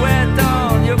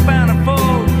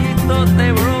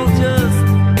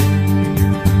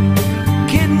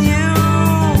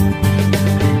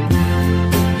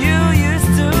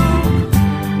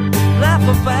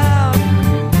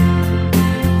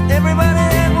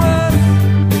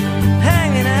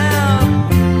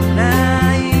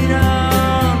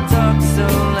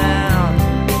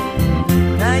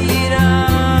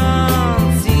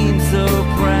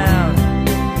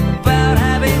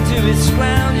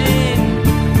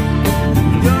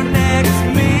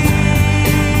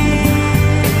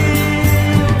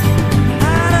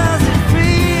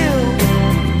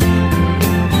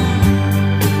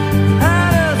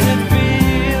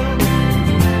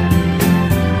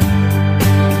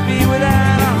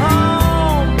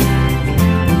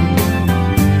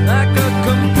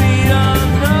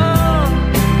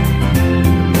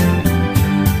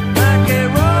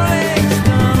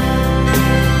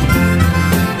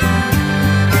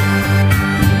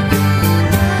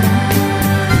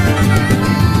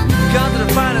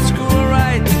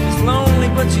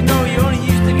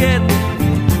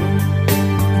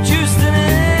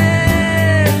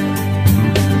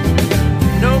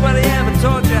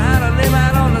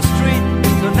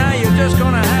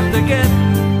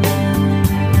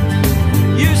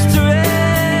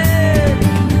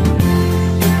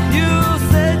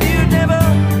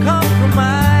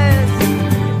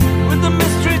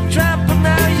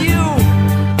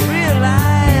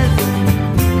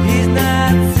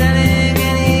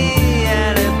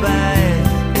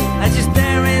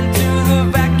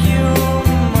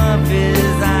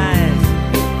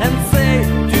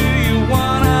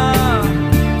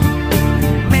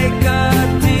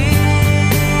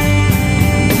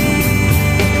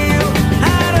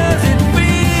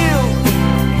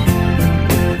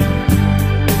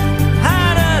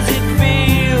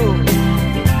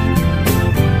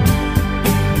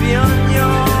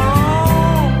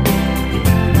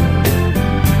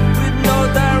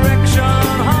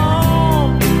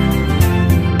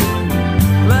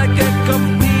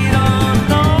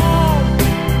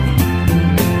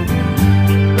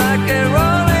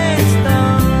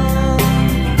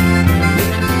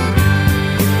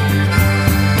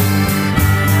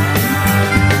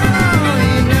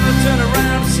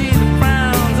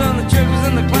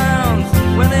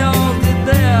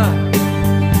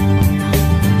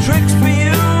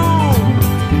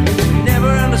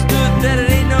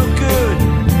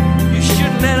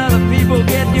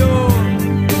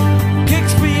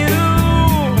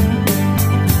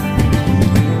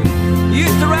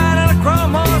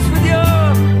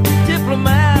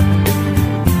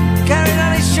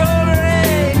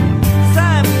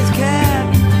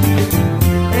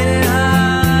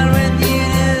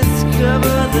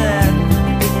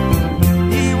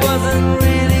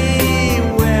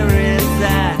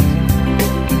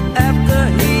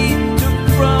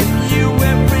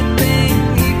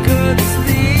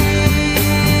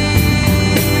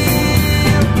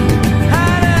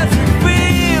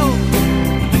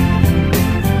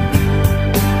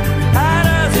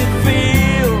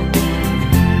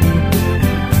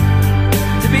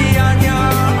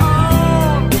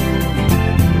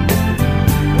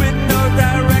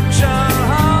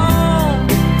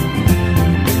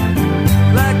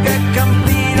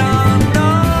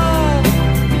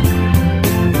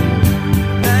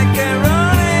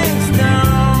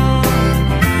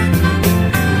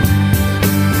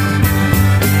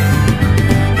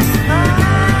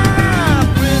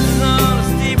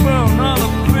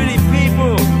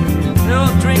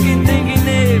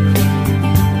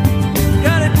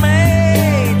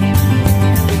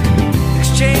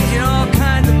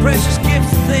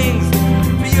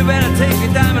better take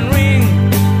your diamond ring.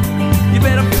 You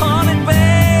better pawn it,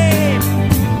 babe.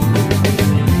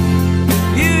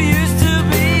 You used to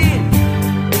be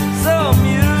so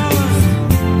amused,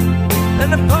 and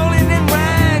Napoleon in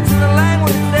rags and the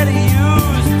language that he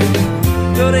used.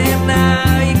 Go to him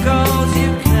now, he calls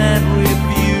you can't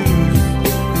refuse.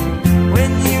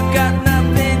 When you got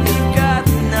nothing, you got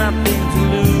nothing to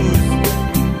lose.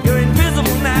 You're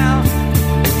invisible now,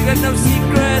 you got no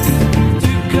secrets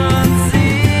to conceal.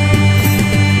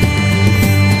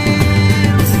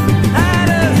 How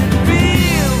does it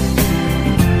feel?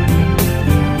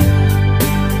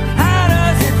 How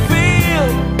does it feel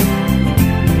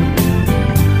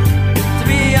to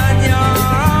be on your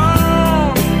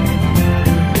own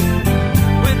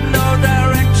with no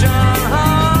direction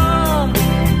home,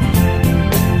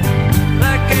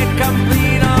 like a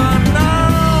complete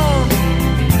unknown,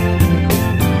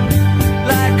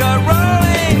 like a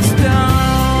rolling stone?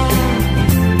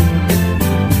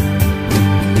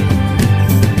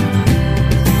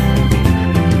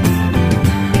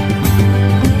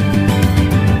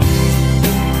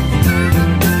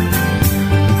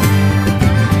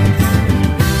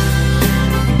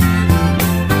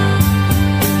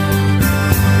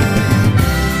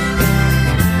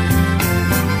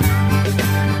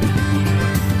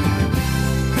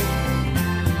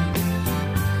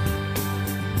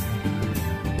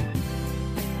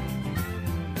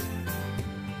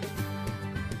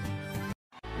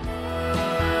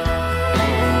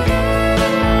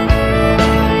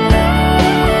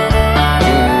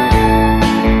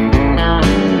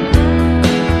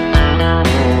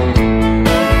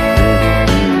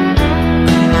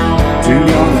 Two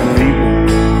young people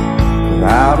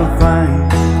without a thing,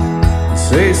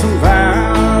 say some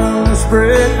vows and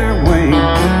spread their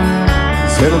wings,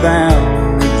 settle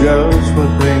down and just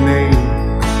what they need,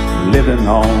 living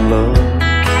on love.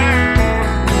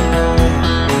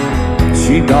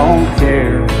 She don't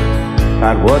care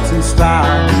about what's in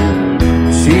style,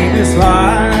 she just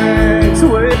likes the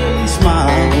way he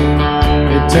smiles.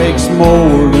 It takes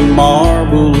more than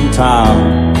marble and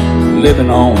tile, living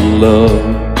on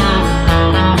love.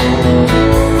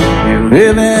 You're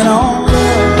living on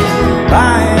love,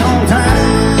 buying on time,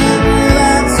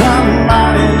 without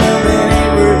somebody loving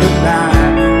ain't worth a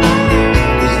dime.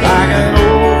 It's like an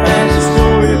old-fashioned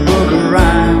storybook of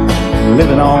rhyme,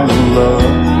 living on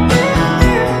love.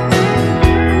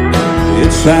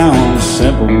 It sounds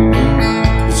simple,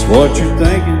 it's what you're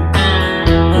thinking,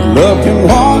 but love can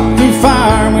walk through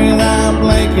fire without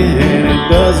blinking, and it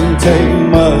doesn't take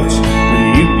much when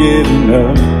you get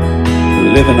enough,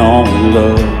 living on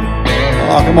love.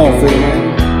 Oh, come on, Phil, man.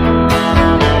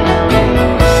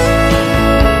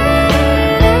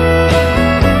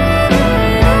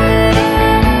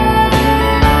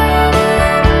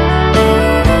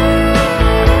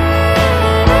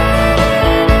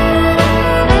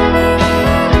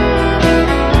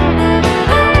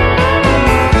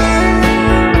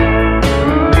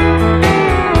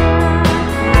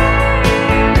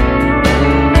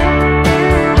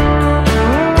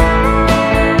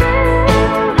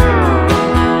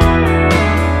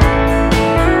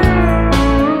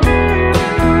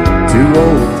 Two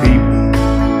old people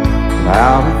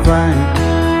without a thing,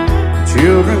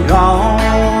 children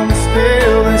gone,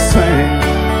 still they sing,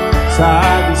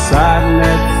 side by side in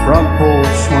that front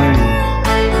porch swing,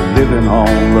 living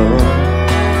on love.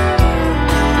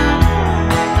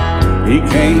 He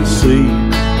can't see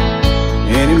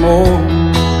anymore,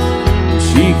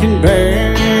 she can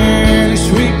barely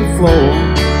sweep the floor.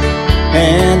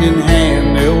 Hand in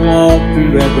hand they'll walk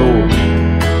through that door,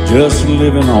 just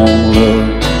living on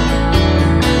love.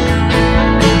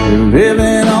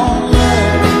 Living on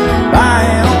love,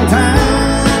 buying on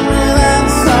time, without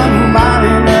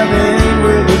somebody loving ain't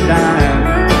worth a dime.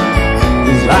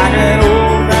 It's like an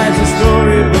old-fashioned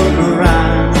storybook of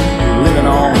rhyme, living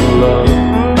on love.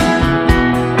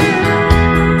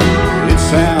 It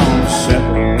sounds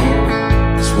simple,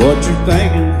 it's what you're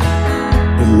thinking,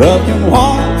 but love can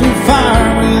walk through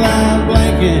fire without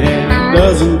blinking, and it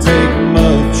doesn't take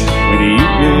much when you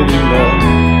get in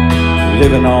love,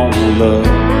 living on love.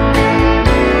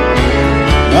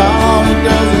 Oh, it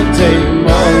doesn't take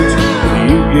much when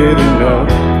you get enough,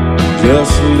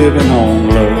 just living on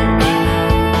love.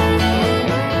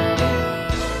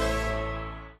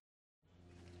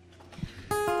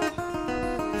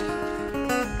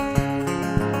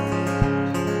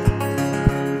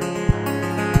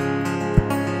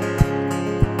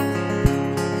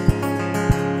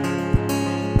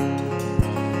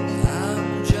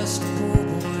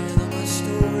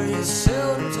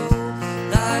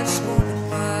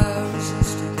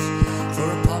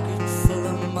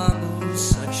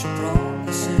 Section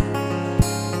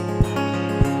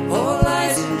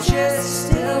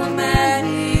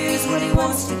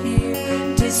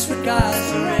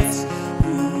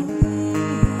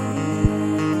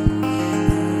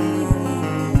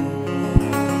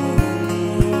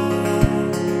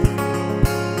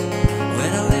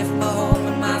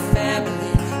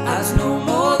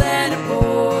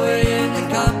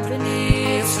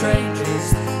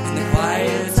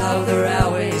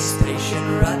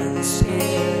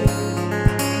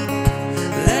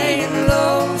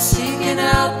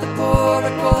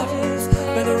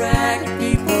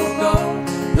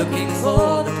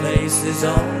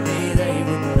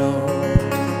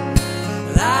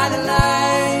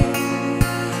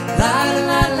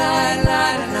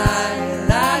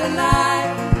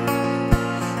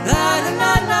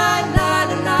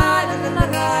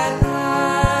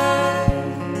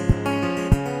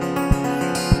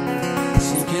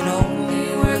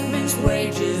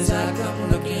like I'm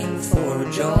looking for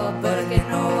a job, but I get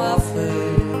no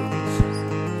offers.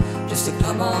 Just to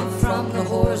come on from the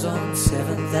whores on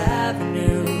 7th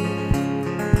Avenue.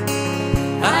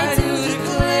 I do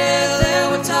declare there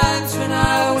were times when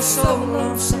I was so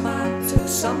lonesome I took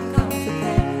some comfort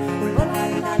there. La, la,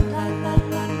 la, la, la,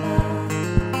 la, la.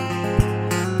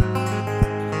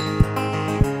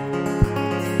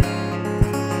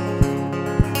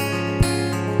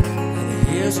 And the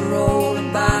years are rolling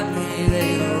by me,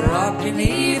 they are rocking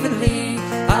evenly.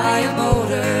 I am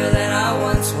older than I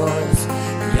once was,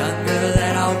 younger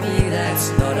than I'll be, that's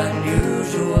not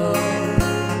unusual.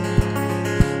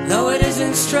 No, it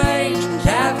isn't strange,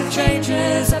 after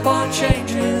changes upon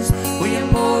changes, we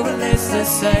are more or less the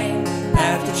same.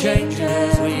 After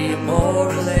changes, we are more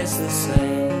or less the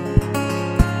same.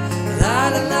 La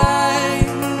la la,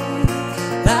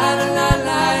 la la la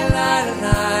la la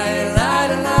la la la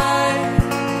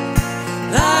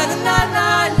la la la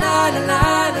la la la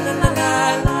la la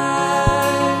la.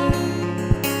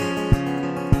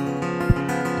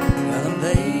 Well, I'm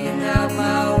laying out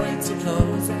my winter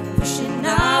clothes, wishing I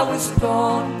was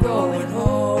gone, going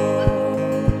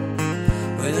home,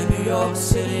 where the New York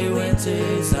City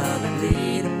winters are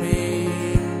bleeding me,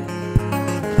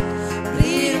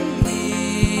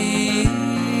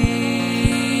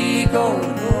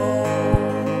 going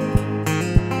home.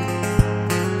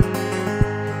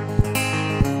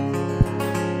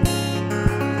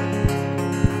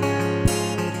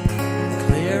 The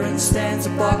clearance stands a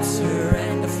boxer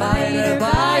and a fighter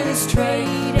by his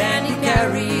trade, and he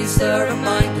carries the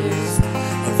reminders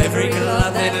of every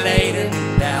glove that laid him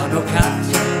down or cut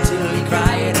him till he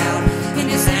cried out in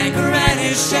his anger and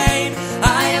his shame.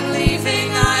 I am leaving,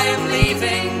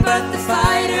 but the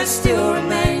fighter still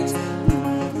remains.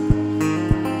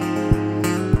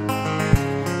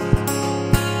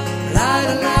 La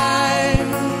la la,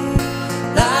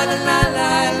 la la la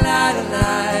la la la la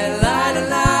la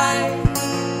la,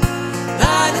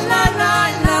 la la la la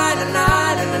la la la la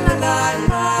la la,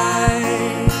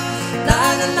 la la la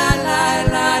la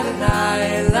la la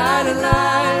la la la,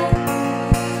 la la la la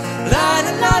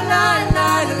la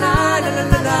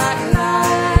la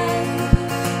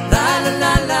la la la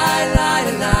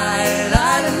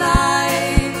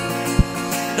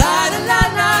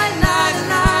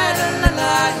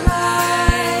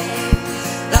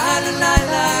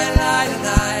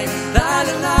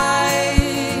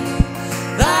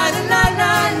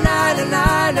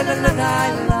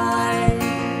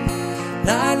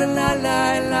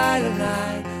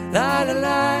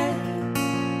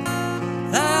la la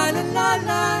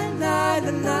la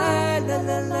la la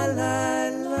la la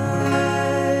la.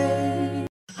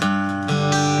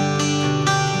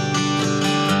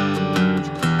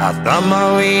 I thumb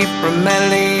my way from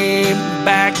LA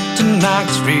back to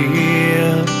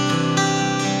Knoxville.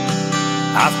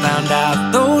 I found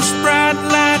out those bright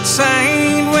lights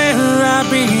ain't where I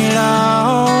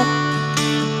belong.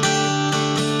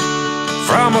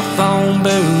 From a phone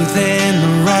booth in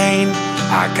the rain,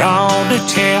 I called to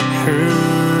tell her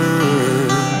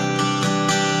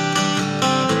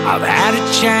I've had a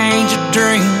change of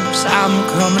dreams, I'm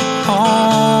coming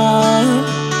home.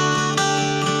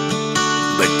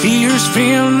 But tears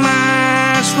filled my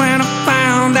eyes when I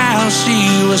found out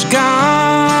she was gone.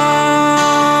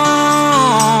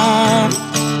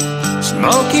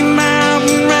 Smoky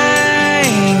Mountain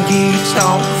rain keeps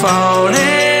on falling,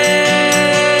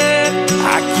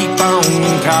 I keep on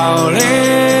calling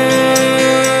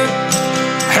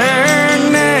her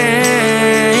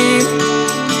name.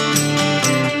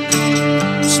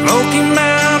 Smoky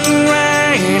Mountain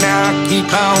rain, I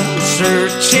keep on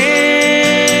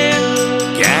searching.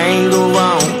 Can't go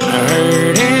on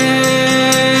hurting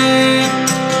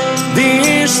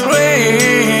this way.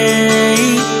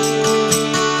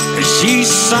 She's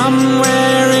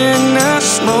somewhere in the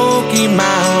Smoky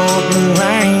Mountain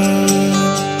rain.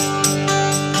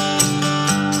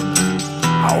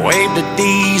 I waved a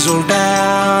diesel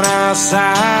down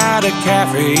outside a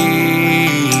cafe.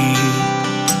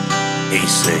 He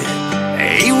said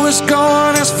he was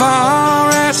going as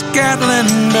far as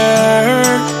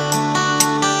Gatlinburg.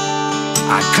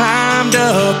 I climbed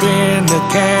up in the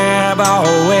cab all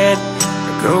wet,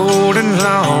 cold and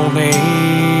lonely.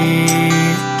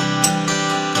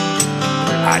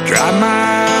 I dried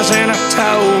my eyes and I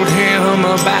told him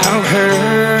about her.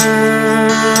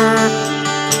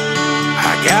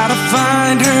 I gotta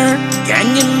find her, can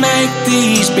you make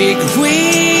these big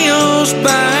wheels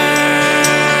burn?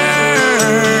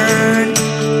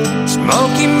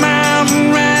 Smoky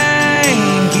Mountain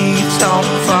rain keeps on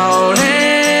falling,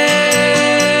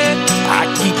 I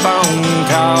keep on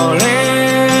calling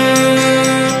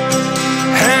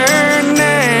her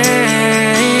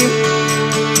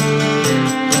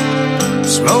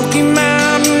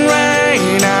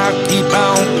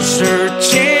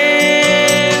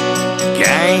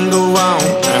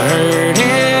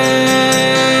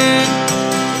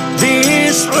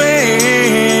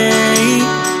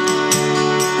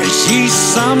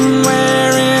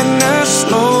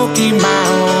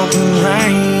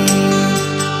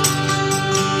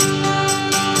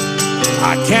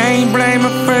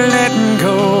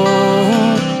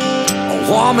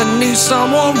woman needs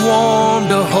someone warm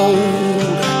to hold.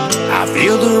 I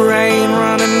feel the rain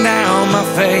running down my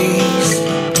face.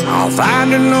 I'll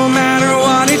find her no matter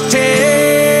what it takes.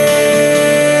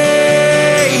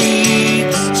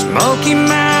 Smoky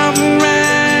Mountain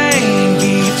rain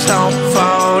keeps on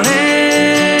falling.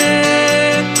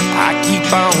 I keep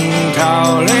on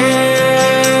calling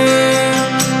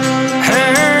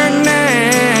her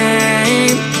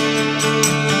name.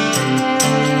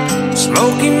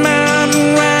 Smoky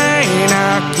Mountain rain, I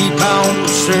keep on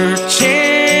searching.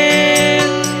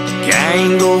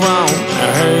 Can't go wrong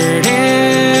hurting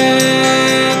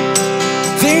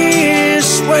this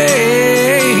way.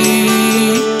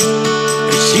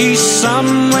 She's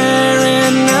somewhere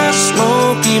in the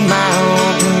Smoky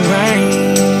Mountain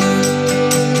rain.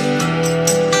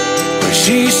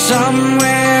 She's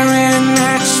somewhere in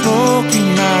that Smoky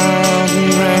Mountain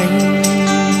rain.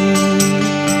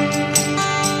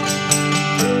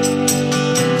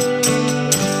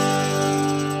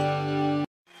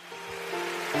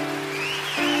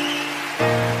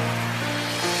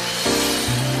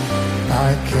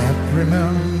 I can't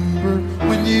remember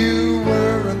when you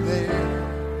weren't there,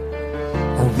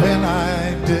 or when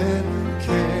I didn't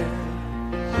care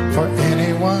for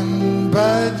anyone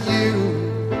but you.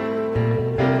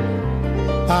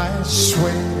 I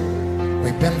swear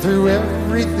we've been through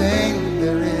everything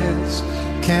there is.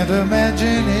 Can't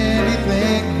imagine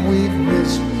anything we've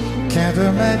missed. Can't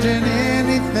imagine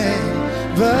anything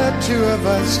the two of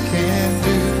us can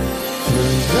do.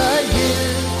 Through the years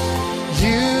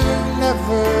you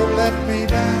never let me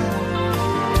down.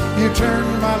 You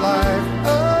turned my life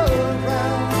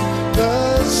around.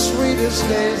 The sweetest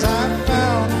days I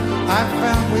found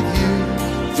with you.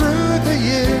 Through the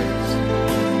years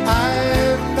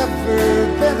I've never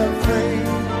been afraid.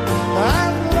 I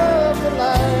love the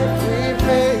life we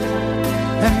made,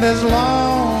 and as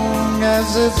long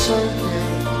as it's okay,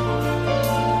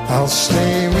 I'll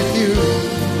stay with you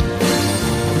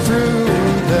through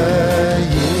the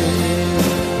years.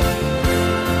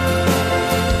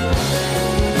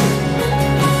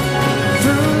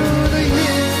 Through the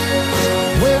years,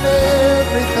 when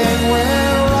everything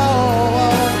went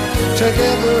wrong,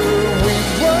 together we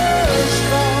were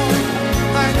strong.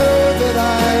 I know that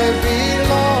I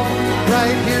belong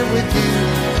right here with you.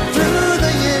 Through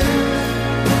the years,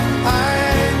 I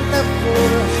never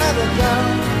had a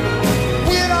doubt.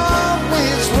 We'd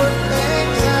always work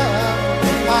things out.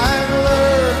 I've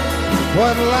learned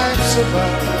what life's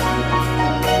about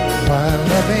by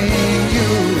loving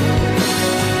you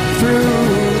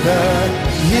through the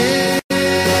years.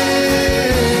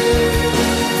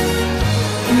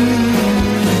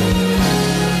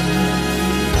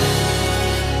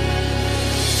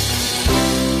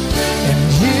 And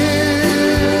you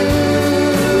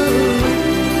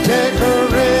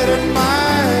decorated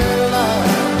my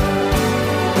life,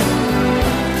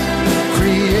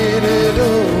 created a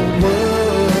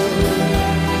world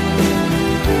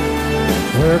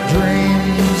where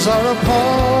dreams are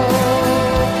apart.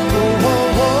 Oh,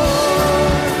 oh, oh,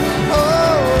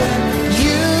 oh,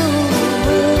 you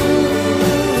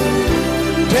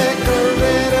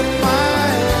decorated my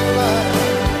life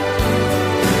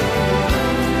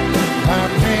by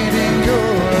painting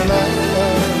your love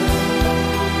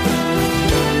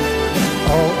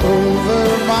all over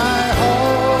my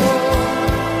heart.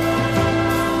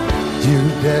 You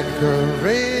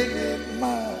decorated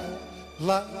my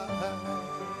life.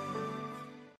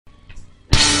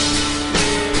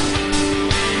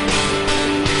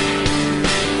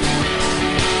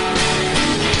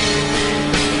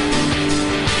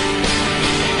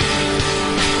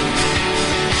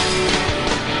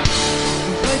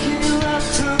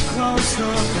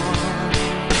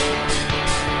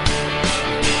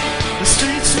 The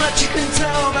streets, what you can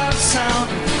tell by the sound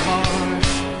of the cars.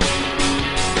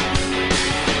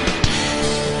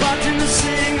 Watching the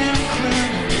singing clear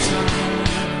in time.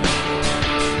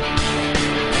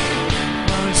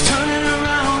 While it's turning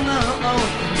around the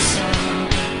open sun.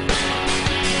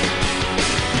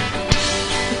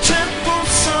 The dreadful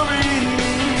summer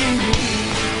evening,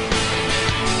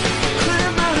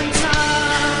 Clementine.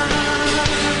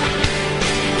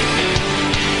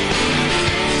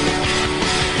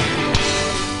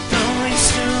 Don't waste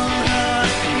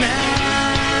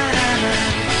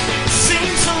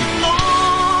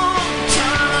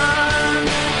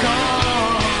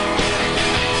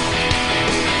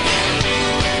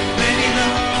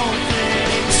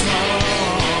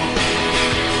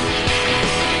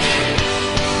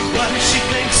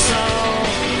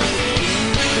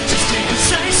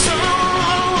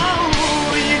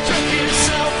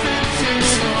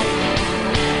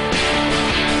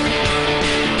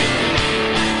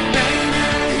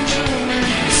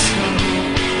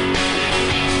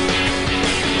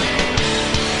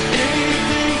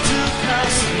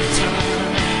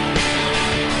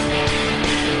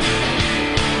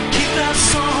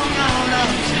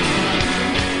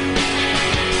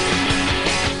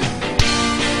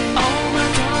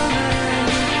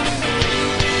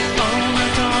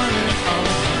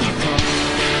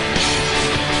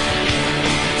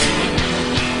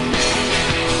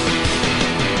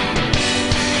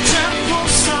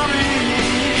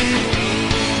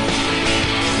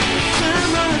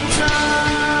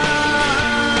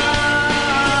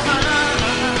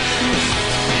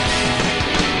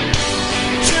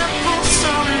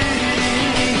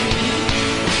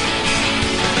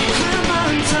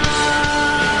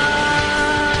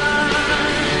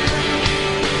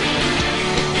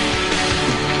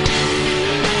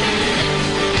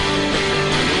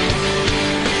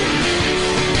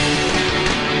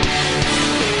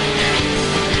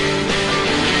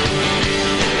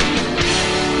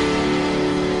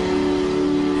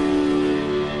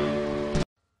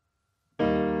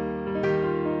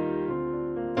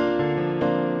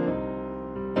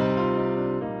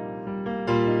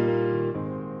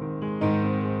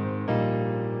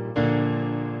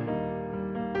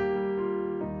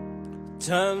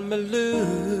turn me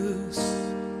loose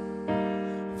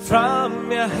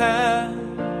from your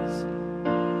hands.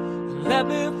 Let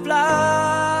me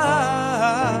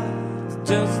fly to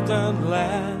distant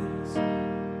lands,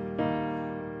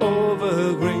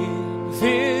 over green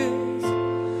fields,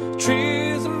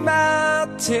 trees and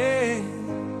mountains,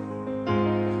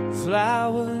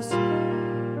 flowers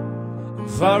and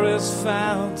forest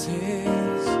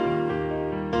fountains,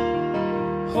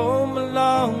 home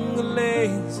along the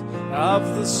lanes of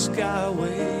the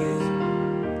skyways.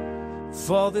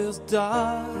 For this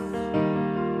dark,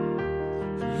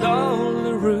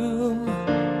 lonely room,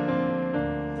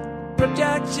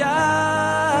 project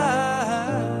shadows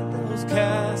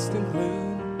casting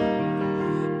gloom,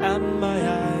 and my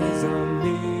eyes are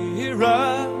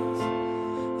mirrors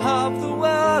of the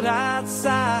world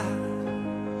outside.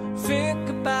 Think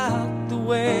about the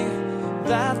way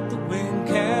that the wind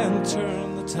can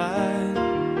turn the tide.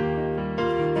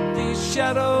 These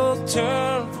shadows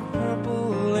turn from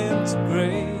purple into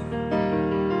gray,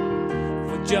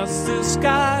 for just this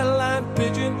skyline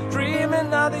pigeon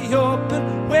dreaming of the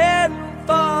open, waiting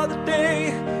for the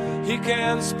day he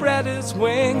can spread his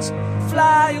wings,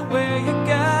 fly away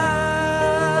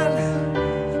again.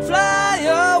 Fly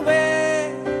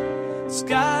away,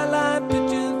 skyline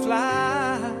pigeon,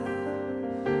 fly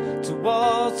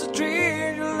towards the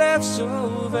dream you left so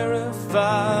very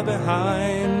far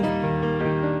behind.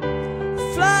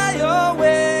 Fly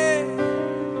away,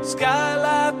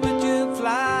 skyline pigeon,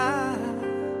 fly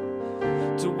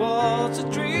towards a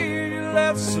dream you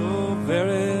left so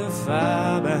very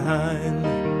far behind.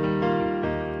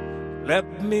 Let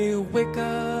me wake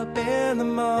up in the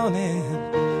morning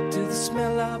to the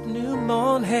smell of new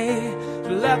mown hay, to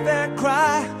laugh and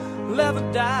cry, live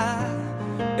and die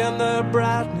in the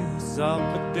brightness of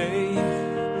the day.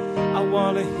 I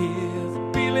want to hear the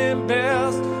pealing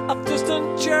bells of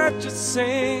distant churches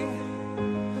sing.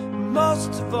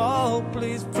 Most of all,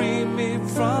 please free me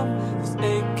from this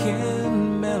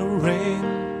aching metal ring.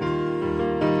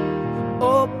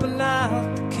 Open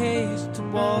out the cage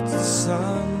towards the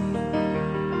sun,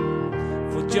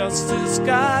 for just a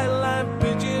skyline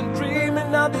pigeon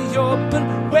dreaming of the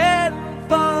open, waiting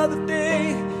for the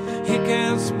day he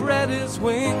can spread his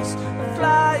wings and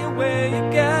fly away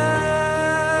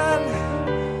again.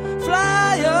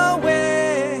 Fly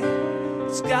away,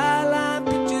 skyline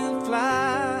pigeon,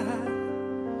 fly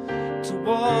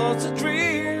towards a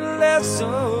dream left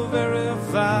so very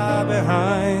far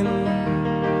behind.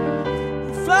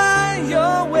 Fly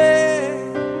away,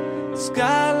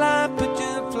 skyline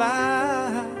pigeon,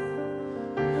 fly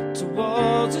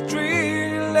towards a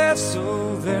dream left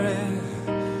so very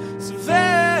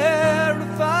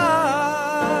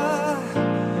far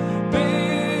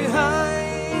behind.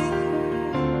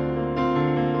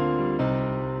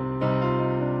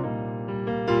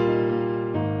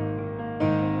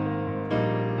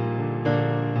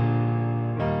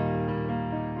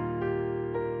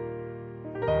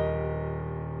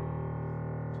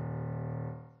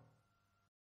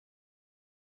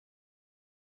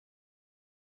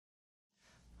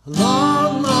 A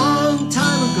long, long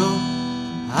time ago,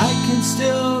 I can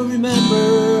still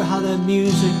remember how that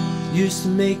music used to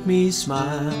make me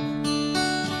smile.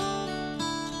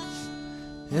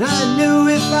 And I knew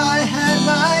if I had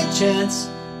my chance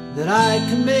that I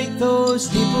could make those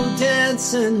people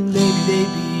dance, and maybe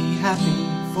they'd be happy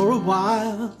for a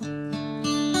while.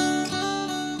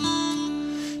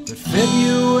 But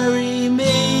February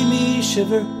made me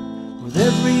shiver with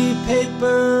every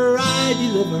paper I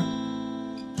deliver.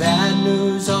 Bad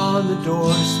news on the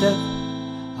doorstep,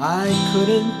 I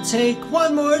couldn't take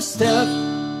one more step.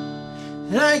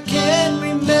 And I can't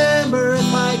remember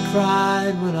if I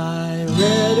cried when I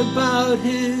read about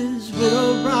his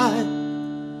widow bride.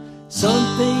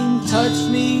 Something touched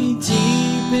me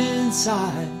deep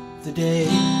inside the day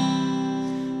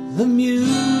the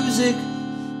music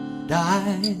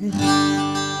died.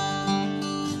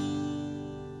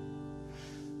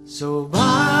 So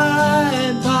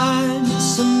bye-bye,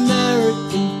 Miss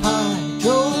American Pie.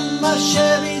 Drove my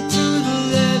Chevy to the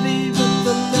levee, but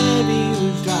the levee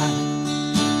was dry.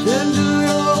 Them good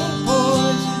old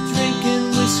boys are drinking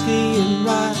whiskey and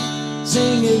rye,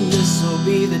 singing, this'll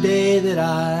be the day that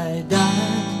I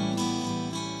die.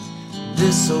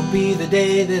 This'll be the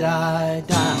day that I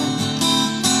die.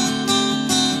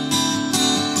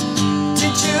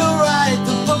 Did you write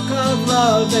the book of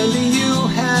love, and do you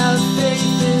have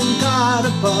faith in God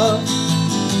above?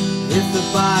 If the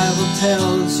Bible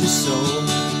tells you so.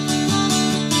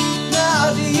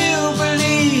 Now do you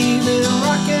believe in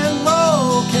rock and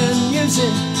roll? Can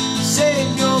music save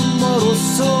your mortal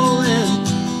soul? And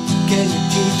can you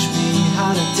teach me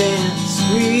how to dance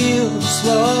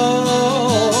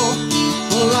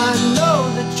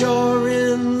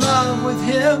with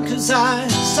him, 'cause I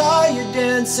saw you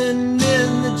dancing in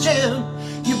the gym.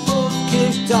 You both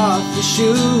kicked off your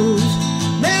shoes.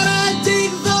 Man, I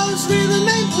dig those rhythm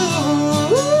and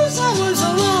blues. I was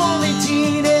a lonely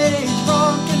teenage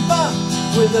bronkin' buck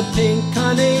with a pink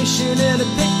carnation and a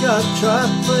pickup truck,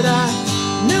 but I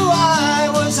knew I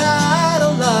was out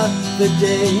of luck the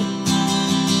day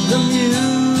the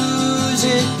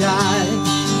music died.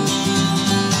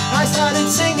 I started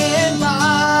singing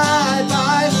bye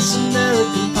bye Miss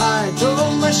American Pie.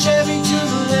 Drove my Chevy to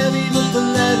the levee, but the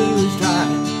levee was dry.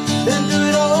 Them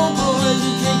good old boys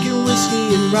were drinking whiskey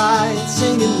and rye,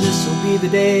 singing this'll be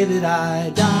the day that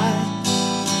I die.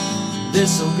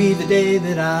 This'll be the day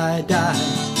that I die.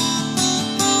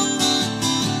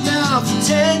 Now for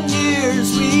 10 years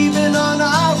we've been on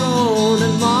our own,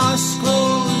 and moss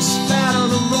grows fat on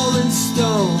a rolling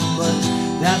stone, but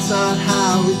that's not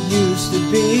how it used to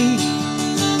be.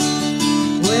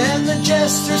 When the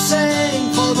jester sang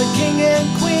for the king and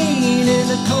queen in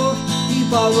a coat he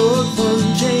borrowed from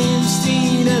James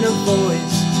Dean, and a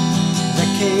voice that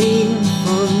came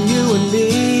from you and me.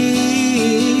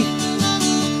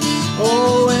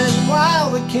 Oh, and while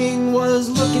the king was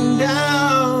looking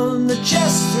down, the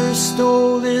jester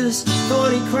stole his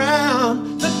thorny crown.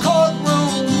 The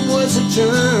courtroom was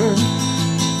adjourned,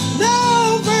 no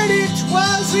verdict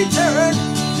was returned,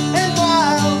 and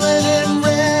while Lennon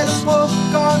read a book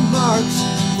on Marx,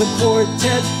 the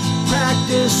quartet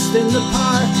practiced in the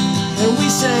park, and we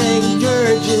sang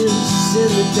dirges in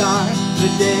the dark the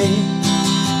day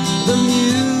the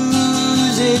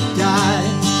music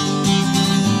died.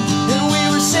 And we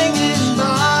were singing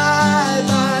bye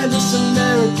bye Miss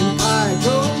American Pie.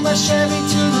 Drove my Chevy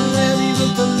to the levee,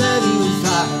 but the levee was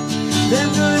dry. Them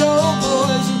good old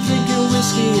boys were drinking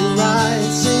whiskey and rye,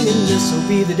 singing this'll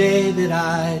be the day that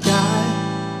I die.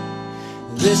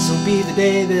 This'll be the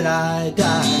day that I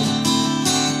die.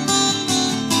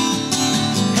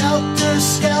 Helter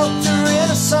skelter in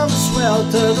a summer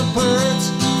swelter, the birds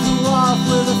flew off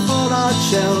with a fallout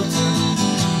shelter,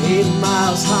 8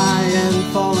 miles high and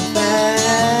falling fast.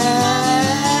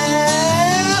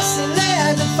 The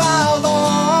land defiled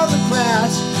all the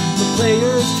grass. The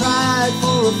players tried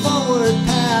for a forward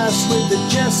pass, with the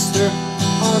jester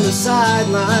on the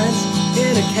sidelines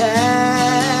in a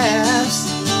cast.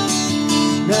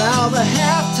 Now the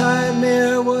halftime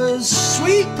air was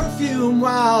sweet perfume,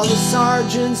 while the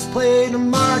sergeants played a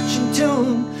marching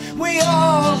tune. We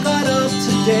all got up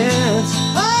to dance,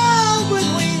 oh, but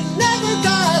we never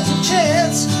got the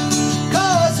chance,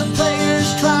 'cause the players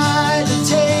tried to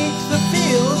take the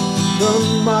field. The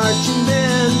marching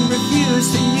band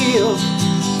refused to yield.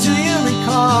 Do you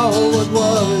recall what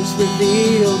was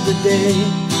revealed the day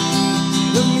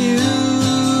the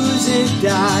music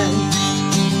died?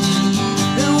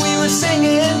 And we were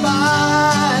singing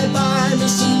bye bye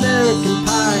Miss American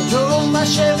Pie. Drove my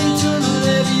Chevy to the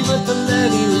levee, but the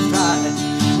levee was dry.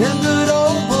 Them good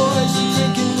old boys were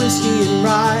drinking whiskey and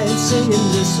rye, singing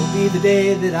this'll be the day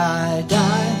that I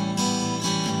die.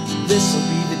 This'll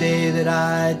be the day that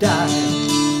I die.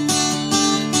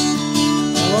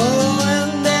 Oh,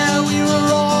 and there we were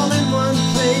all in one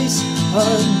place, a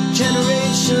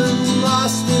generation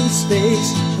lost in space,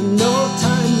 and no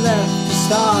time left to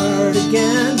start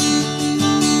again.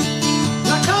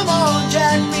 Now come on,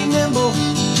 Jack, be nimble,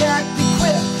 Jack, be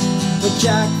quick. But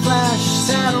Jack Flash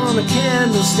sat on a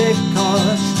candlestick,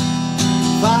 'cause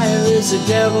fire is the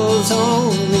devil's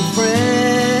only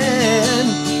friend.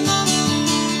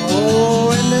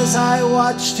 Oh, and as I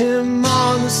watched him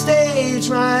on the stage,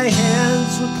 my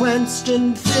hands were clenched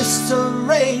in fists of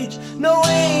rage. No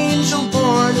angel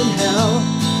born in hell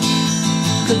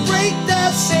could break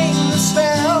that Satan's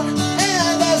spell.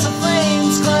 And as the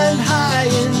flames climbed high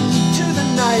into the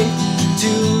night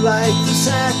to light the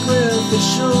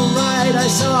sacrificial rite, I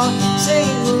saw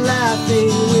Satan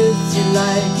laughing with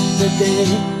delight the day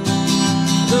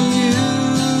the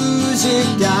music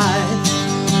died.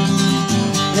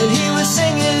 And he was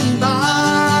singing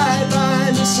bye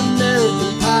bye Miss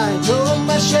American Pie. Drove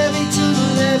my Chevy to the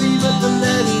levee, but the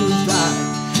levee was dry.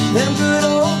 Them good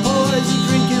old boys are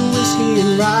drinking whiskey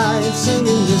and rye,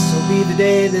 singing this'll be the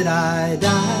day that I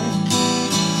die.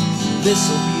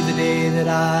 This'll be the day that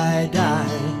I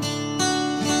die.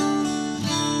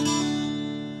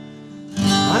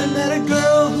 I met a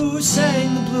girl who sang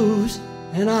the blues,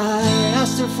 and I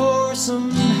asked her for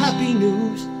some happy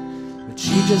news, but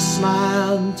she just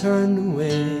smiled and turned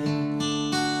away.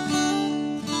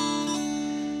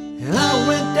 And I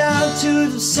went down to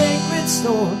the sacred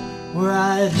store where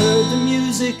I'd heard the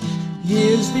music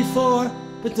years before,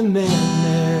 but the man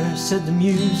there said the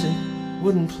music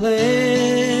wouldn't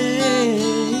play.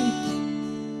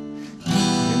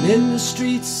 In the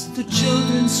streets the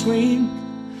children scream,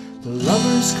 the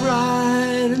lovers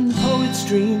cried and the poets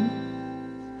dreamed.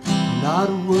 Not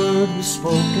a word was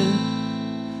spoken,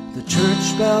 the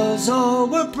church bells all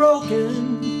were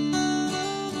broken.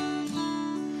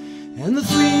 And the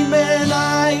three men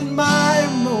I admire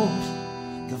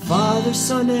most, the Father,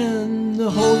 Son, and the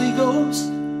Holy Ghost,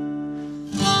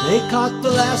 they caught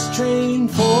the last train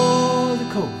for the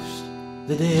coast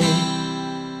the day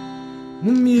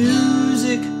the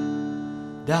music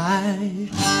died.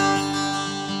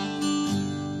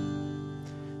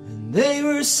 And they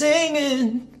were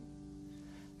singing,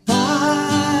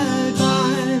 bye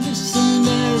bye Miss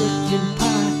American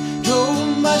Pie.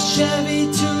 Drove my Chevy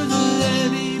to the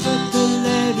levee, but the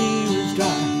levee was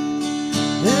dry.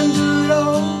 Them good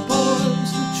old boys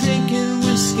were drinking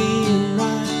whiskey and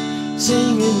rye,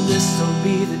 singing, this'll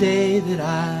be the day that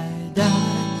I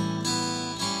die.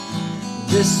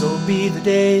 This'll be the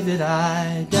day that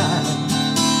I die.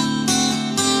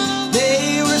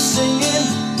 They were singing,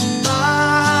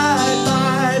 bye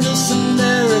bye Miss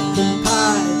American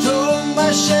Pie. Drove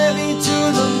my Chevy to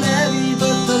the levee,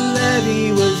 but the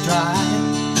levee was dry.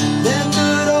 Them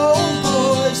good old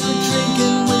boys were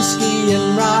drinking whiskey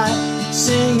and rye,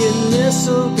 singing,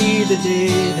 this'll be the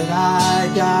day that I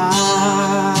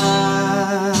die.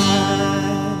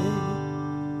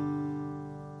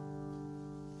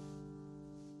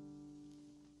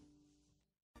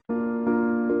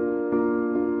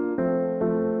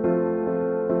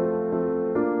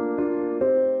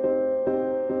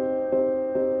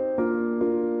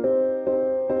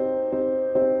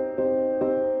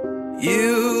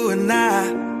 You and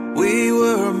I, we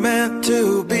were meant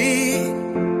to be.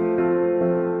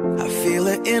 I feel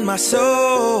it in my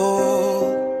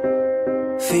soul,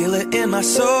 feel it in my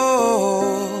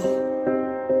soul.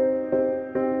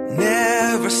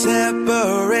 Never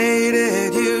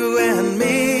separated, you and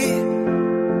me.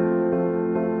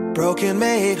 Broken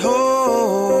made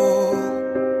whole,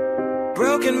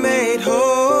 broken made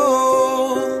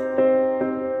whole.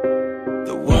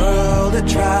 The world that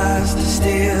tries to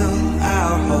steal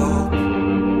our hope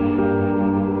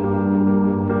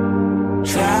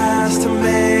tries to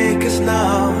make us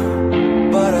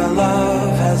numb, but our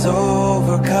love has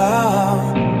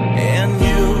overcome. And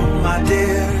you, my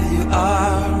dear, you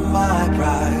are my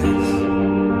prize.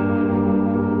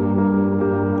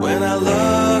 When I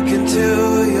look into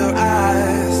your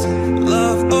eyes,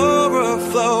 love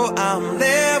overflow, I'm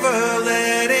never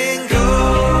letting go.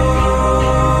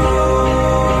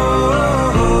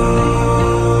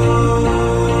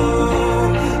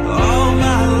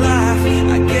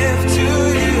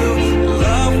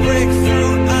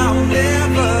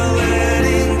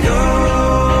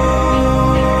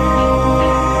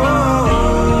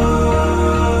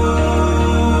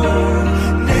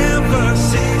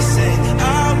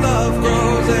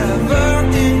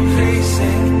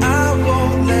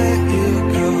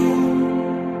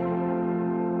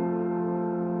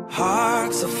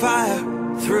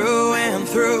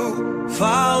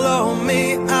 Follow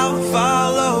me, I'll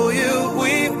follow you.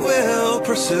 We will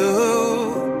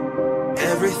pursue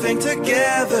everything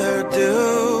together,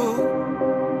 do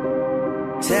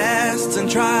tests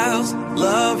and trials,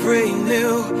 love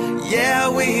renew. Yeah,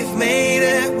 we've made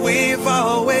it, we've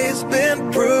always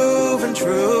been proven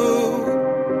true.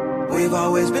 We've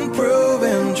always been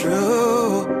proven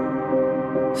true.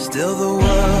 Still the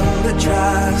world that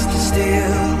tries to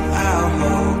steal our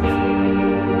hope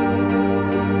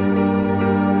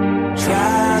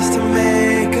tries to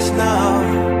make us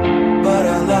numb, but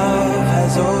our love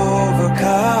has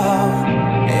overcome.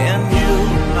 And you,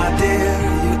 my dear,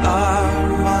 you are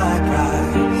my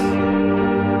prize.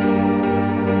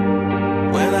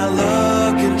 When I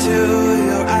look into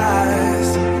your eyes,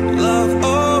 love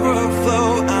overflow,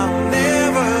 I'm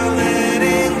never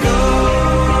letting go.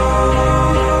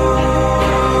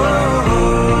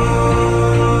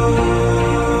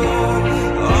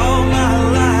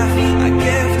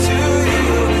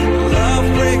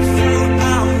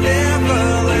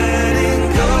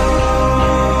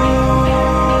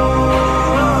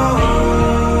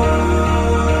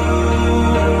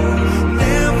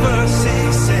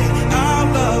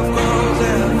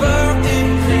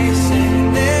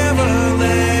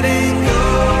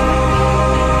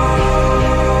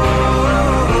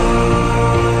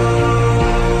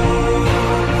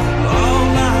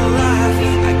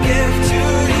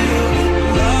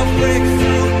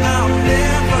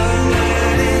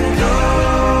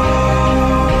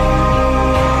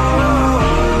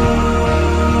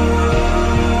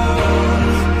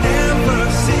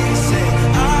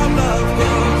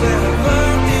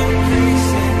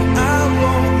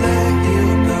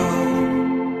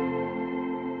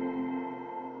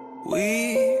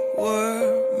 We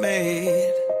were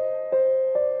made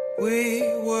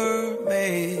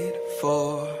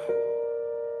for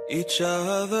each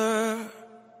other.